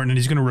on Norton and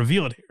he's going to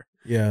reveal it here.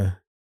 Yeah.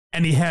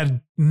 And he had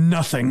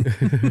nothing.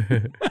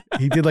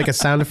 He did like a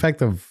sound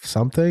effect of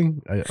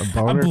something, a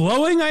boner? A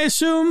blowing, I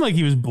assume. Like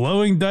he was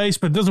blowing dice,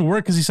 but it doesn't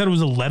work because he said it was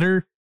a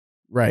letter.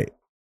 Right.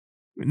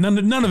 None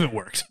of it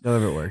worked.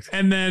 None of it worked.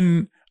 And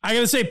then I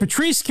got to say,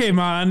 Patrice came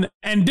on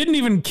and didn't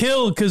even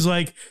kill because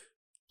like,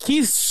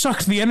 Keith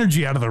sucked the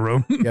energy out of the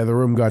room. Yeah, the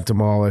room got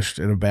demolished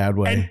in a bad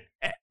way.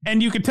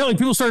 And you could tell like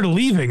people started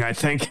leaving, I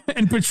think.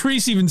 And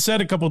Patrice even said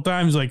a couple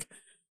times, like,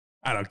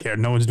 I don't care.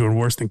 No one's doing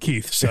worse than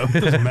Keith, so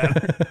it doesn't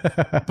matter.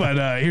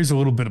 But here's a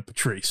little bit of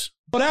Patrice.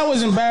 Well, that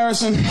was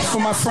embarrassing for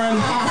my friend.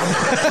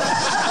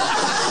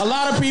 A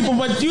lot of people,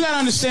 but you got to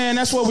understand,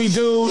 that's what we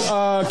do.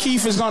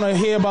 Keith is going to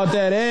hear about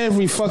that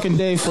every fucking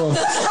day for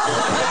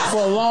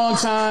a long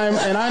time.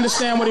 And I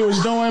understand what he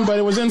was doing, but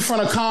it was in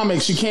front of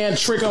comics. You can't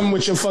trick them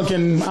with your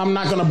fucking, I'm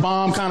not going to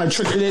bomb kind of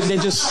trick. They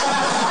just,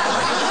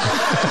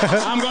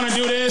 I'm going to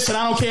do this, and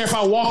I don't care if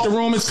I walk the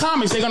room. It's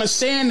comics. They're going to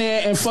stand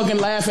there and fucking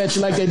laugh at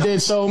you like they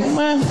did. So,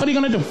 man, what are you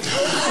going to do?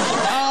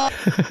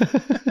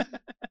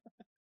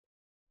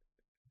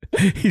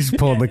 He's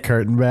pulling the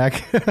curtain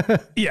back.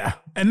 Yeah.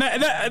 And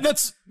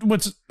that's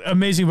what's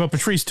amazing about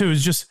Patrice, too,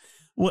 is just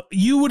what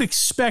you would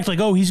expect, like,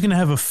 oh, he's going to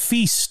have a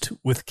feast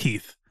with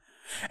Keith.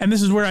 And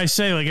this is where I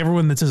say, like,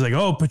 everyone that says, like,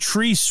 oh,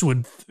 Patrice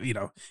would,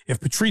 if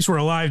Patrice were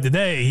alive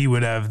today, he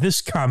would have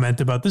this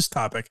comment about this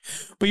topic.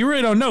 But you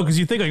really don't know because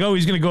you think, like, oh,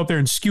 he's going to go up there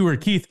and skewer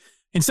Keith.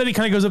 Instead, he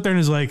kind of goes up there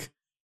and is like,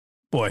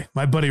 boy,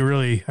 my buddy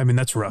really,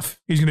 that's rough.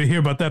 He's going to hear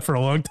about that for a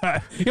long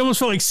time. He almost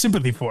felt like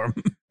sympathy for him.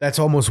 That's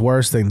almost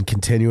worse than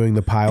continuing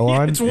the pile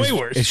on. It's way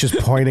worse. It's just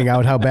pointing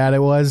out how bad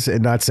it was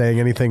and not saying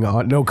anything,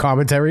 no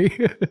commentary.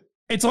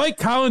 It's like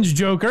Colin's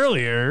joke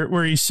earlier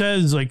where he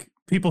says, like,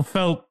 people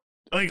felt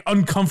like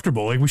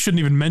uncomfortable. Like we shouldn't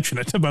even mention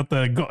it about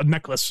the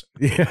necklace.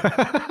 Yeah.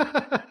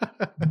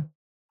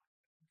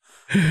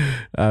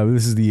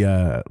 This is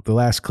the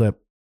last clip.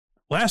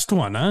 Last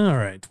one. Huh? All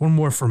right. One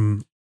more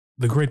from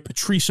the great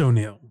Patrice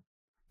O'Neal.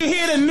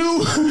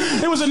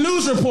 There was a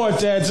news report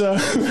that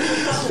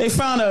they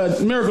found a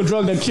miracle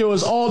drug that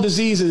cures all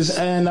diseases.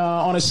 And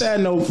on a sad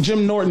note,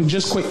 Jim Norton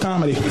just quit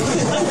comedy.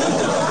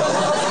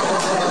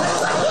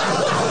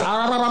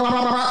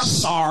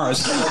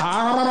 SARS.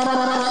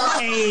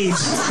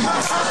 AIDS.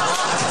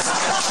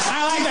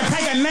 I like to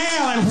take a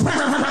nail and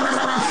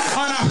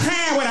on a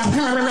hand with a.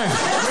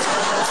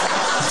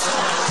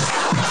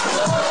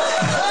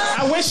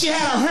 I wish you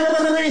had a.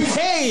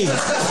 Hey,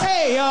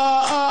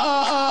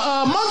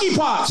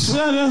 monkeypox.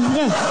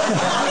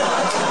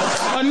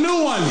 A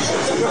new one.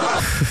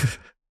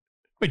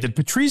 Wait, did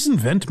Patrice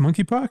invent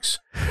monkeypox?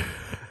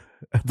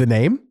 The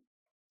name?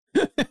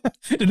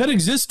 Did that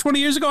exist 20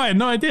 years ago? I had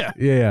no idea.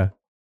 Yeah,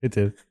 it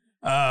did.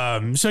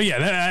 So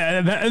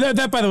yeah,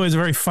 that by the way is a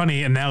very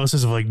funny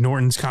analysis of like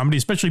Norton's comedy,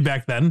 especially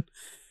back then.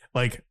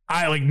 Like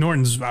I like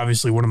Norton's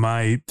obviously one of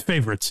my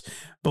favorites,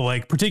 but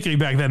like particularly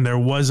back then there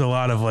was a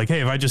lot of like,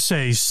 hey, if I just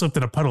say he slipped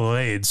in a puddle of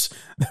AIDS,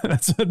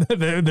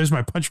 there's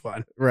my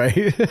punchline.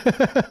 Right.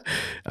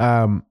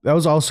 That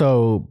was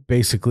also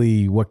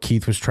basically what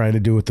Keith was trying to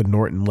do with the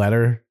Norton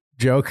letter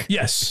joke.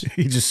 Yes.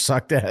 He just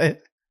sucked at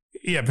it.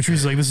 Yeah, Patrice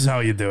is like, this is how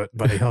you do it,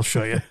 buddy. I'll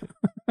show you.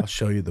 I'll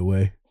show you the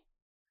way.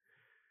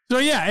 So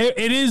yeah,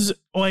 it is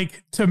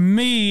like, to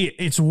me,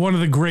 it's one of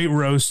the great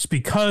roasts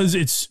because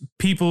it's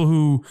people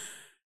who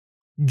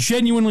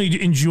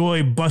genuinely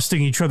enjoy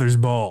busting each other's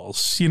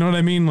balls. You know what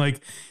I mean?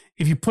 Like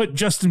if you put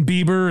Justin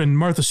Bieber and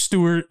Martha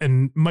Stewart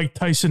and Mike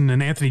Tyson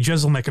and Anthony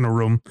Jeselnik in a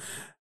room,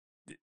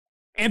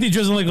 Anthony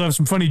Jeselnik will have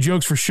some funny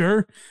jokes for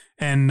sure.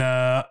 And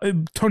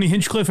Tony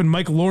Hinchcliffe and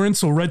Mike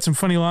Lawrence will write some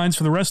funny lines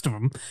for the rest of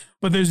them.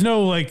 But there's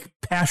no like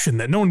passion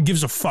that no one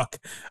gives a fuck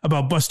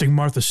about busting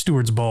Martha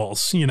Stewart's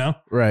balls, you know?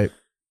 Right.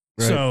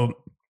 So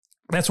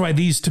that's why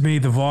these, to me,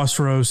 the Voss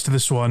roast to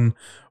this one,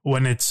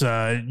 when it's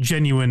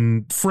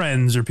genuine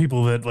friends or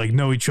people that like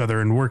know each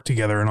other and work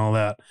together and all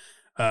that,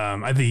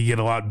 I think you get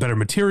a lot better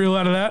material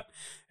out of that.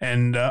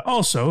 And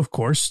also, of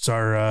course, it's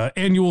our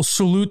annual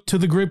salute to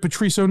the great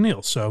Patrice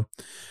O'Neill. So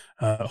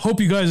hope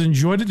you guys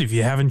enjoyed it. If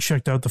you haven't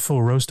checked out the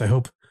full roast, I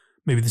hope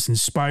maybe this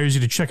inspires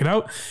you to check it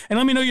out. And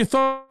let me know your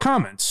thoughts,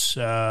 comments.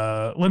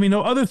 Let me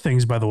know other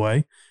things, by the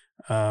way.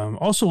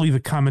 Also leave a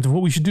comment of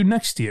what we should do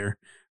next year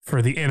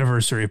for the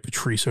anniversary of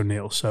Patrice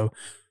O'Neill. So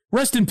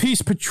rest in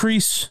peace,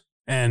 Patrice.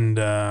 And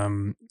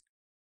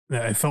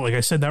I felt like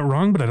I said that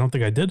wrong, but I don't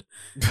think I did.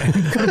 And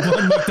go to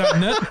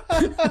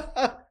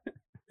blindmike.net.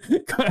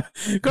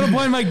 Go to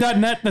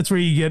blindmike.net. That's where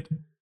you get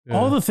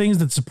all the things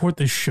that support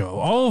this show.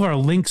 All of our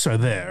links are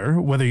there,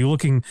 whether you're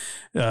looking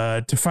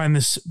to find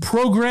this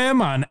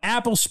program on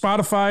Apple,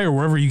 Spotify, or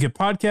wherever you get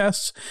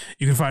podcasts.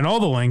 You can find all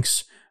the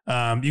links.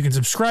 You can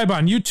subscribe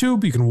on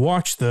YouTube. You can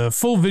watch the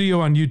full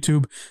video on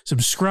YouTube.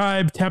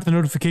 Subscribe, tap the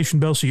notification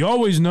bell so you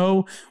always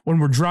know when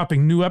we're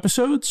dropping new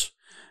episodes.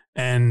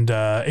 And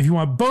if you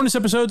want bonus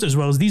episodes as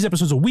well as these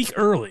episodes a week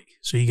early,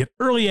 so you get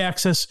early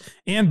access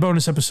and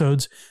bonus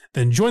episodes,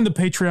 then join the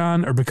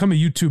Patreon or become a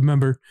YouTube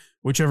member,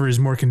 whichever is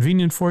more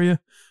convenient for you.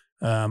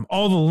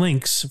 All the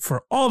links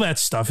for all that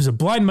stuff is at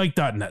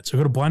blindmike.net. So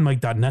go to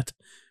blindmike.net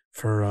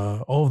for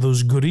all of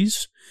those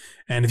goodies.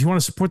 And if you want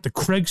to support the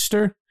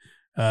Craigster,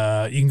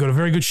 you can go to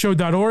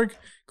verygoodshow.org.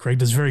 Craig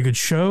does a very good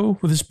show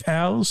with his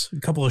pals, a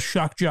couple of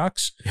shock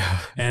jocks. Yeah.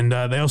 And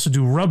they also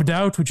do Rubbed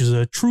Out, which is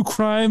a true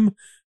crime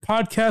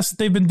podcast that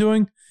they've been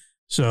doing.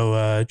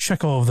 So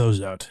check all of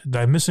those out. Did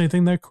I miss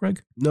anything there,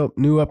 Craig? Nope.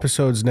 New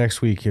episodes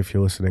next week if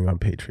you're listening on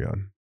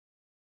Patreon.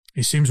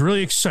 He seems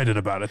really excited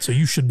about it, so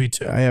you should be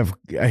too.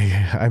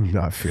 I'm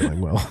not feeling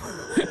well.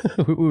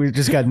 We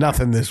just got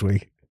nothing this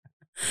week.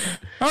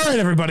 All right,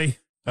 everybody.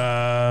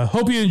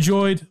 Hope you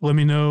enjoyed. Let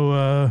me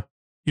know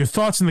your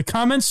thoughts in the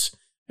comments,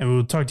 and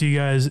we'll talk to you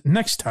guys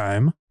next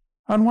time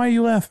on Why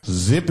You Laugh.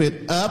 Zip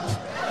it up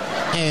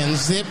and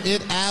zip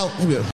it out.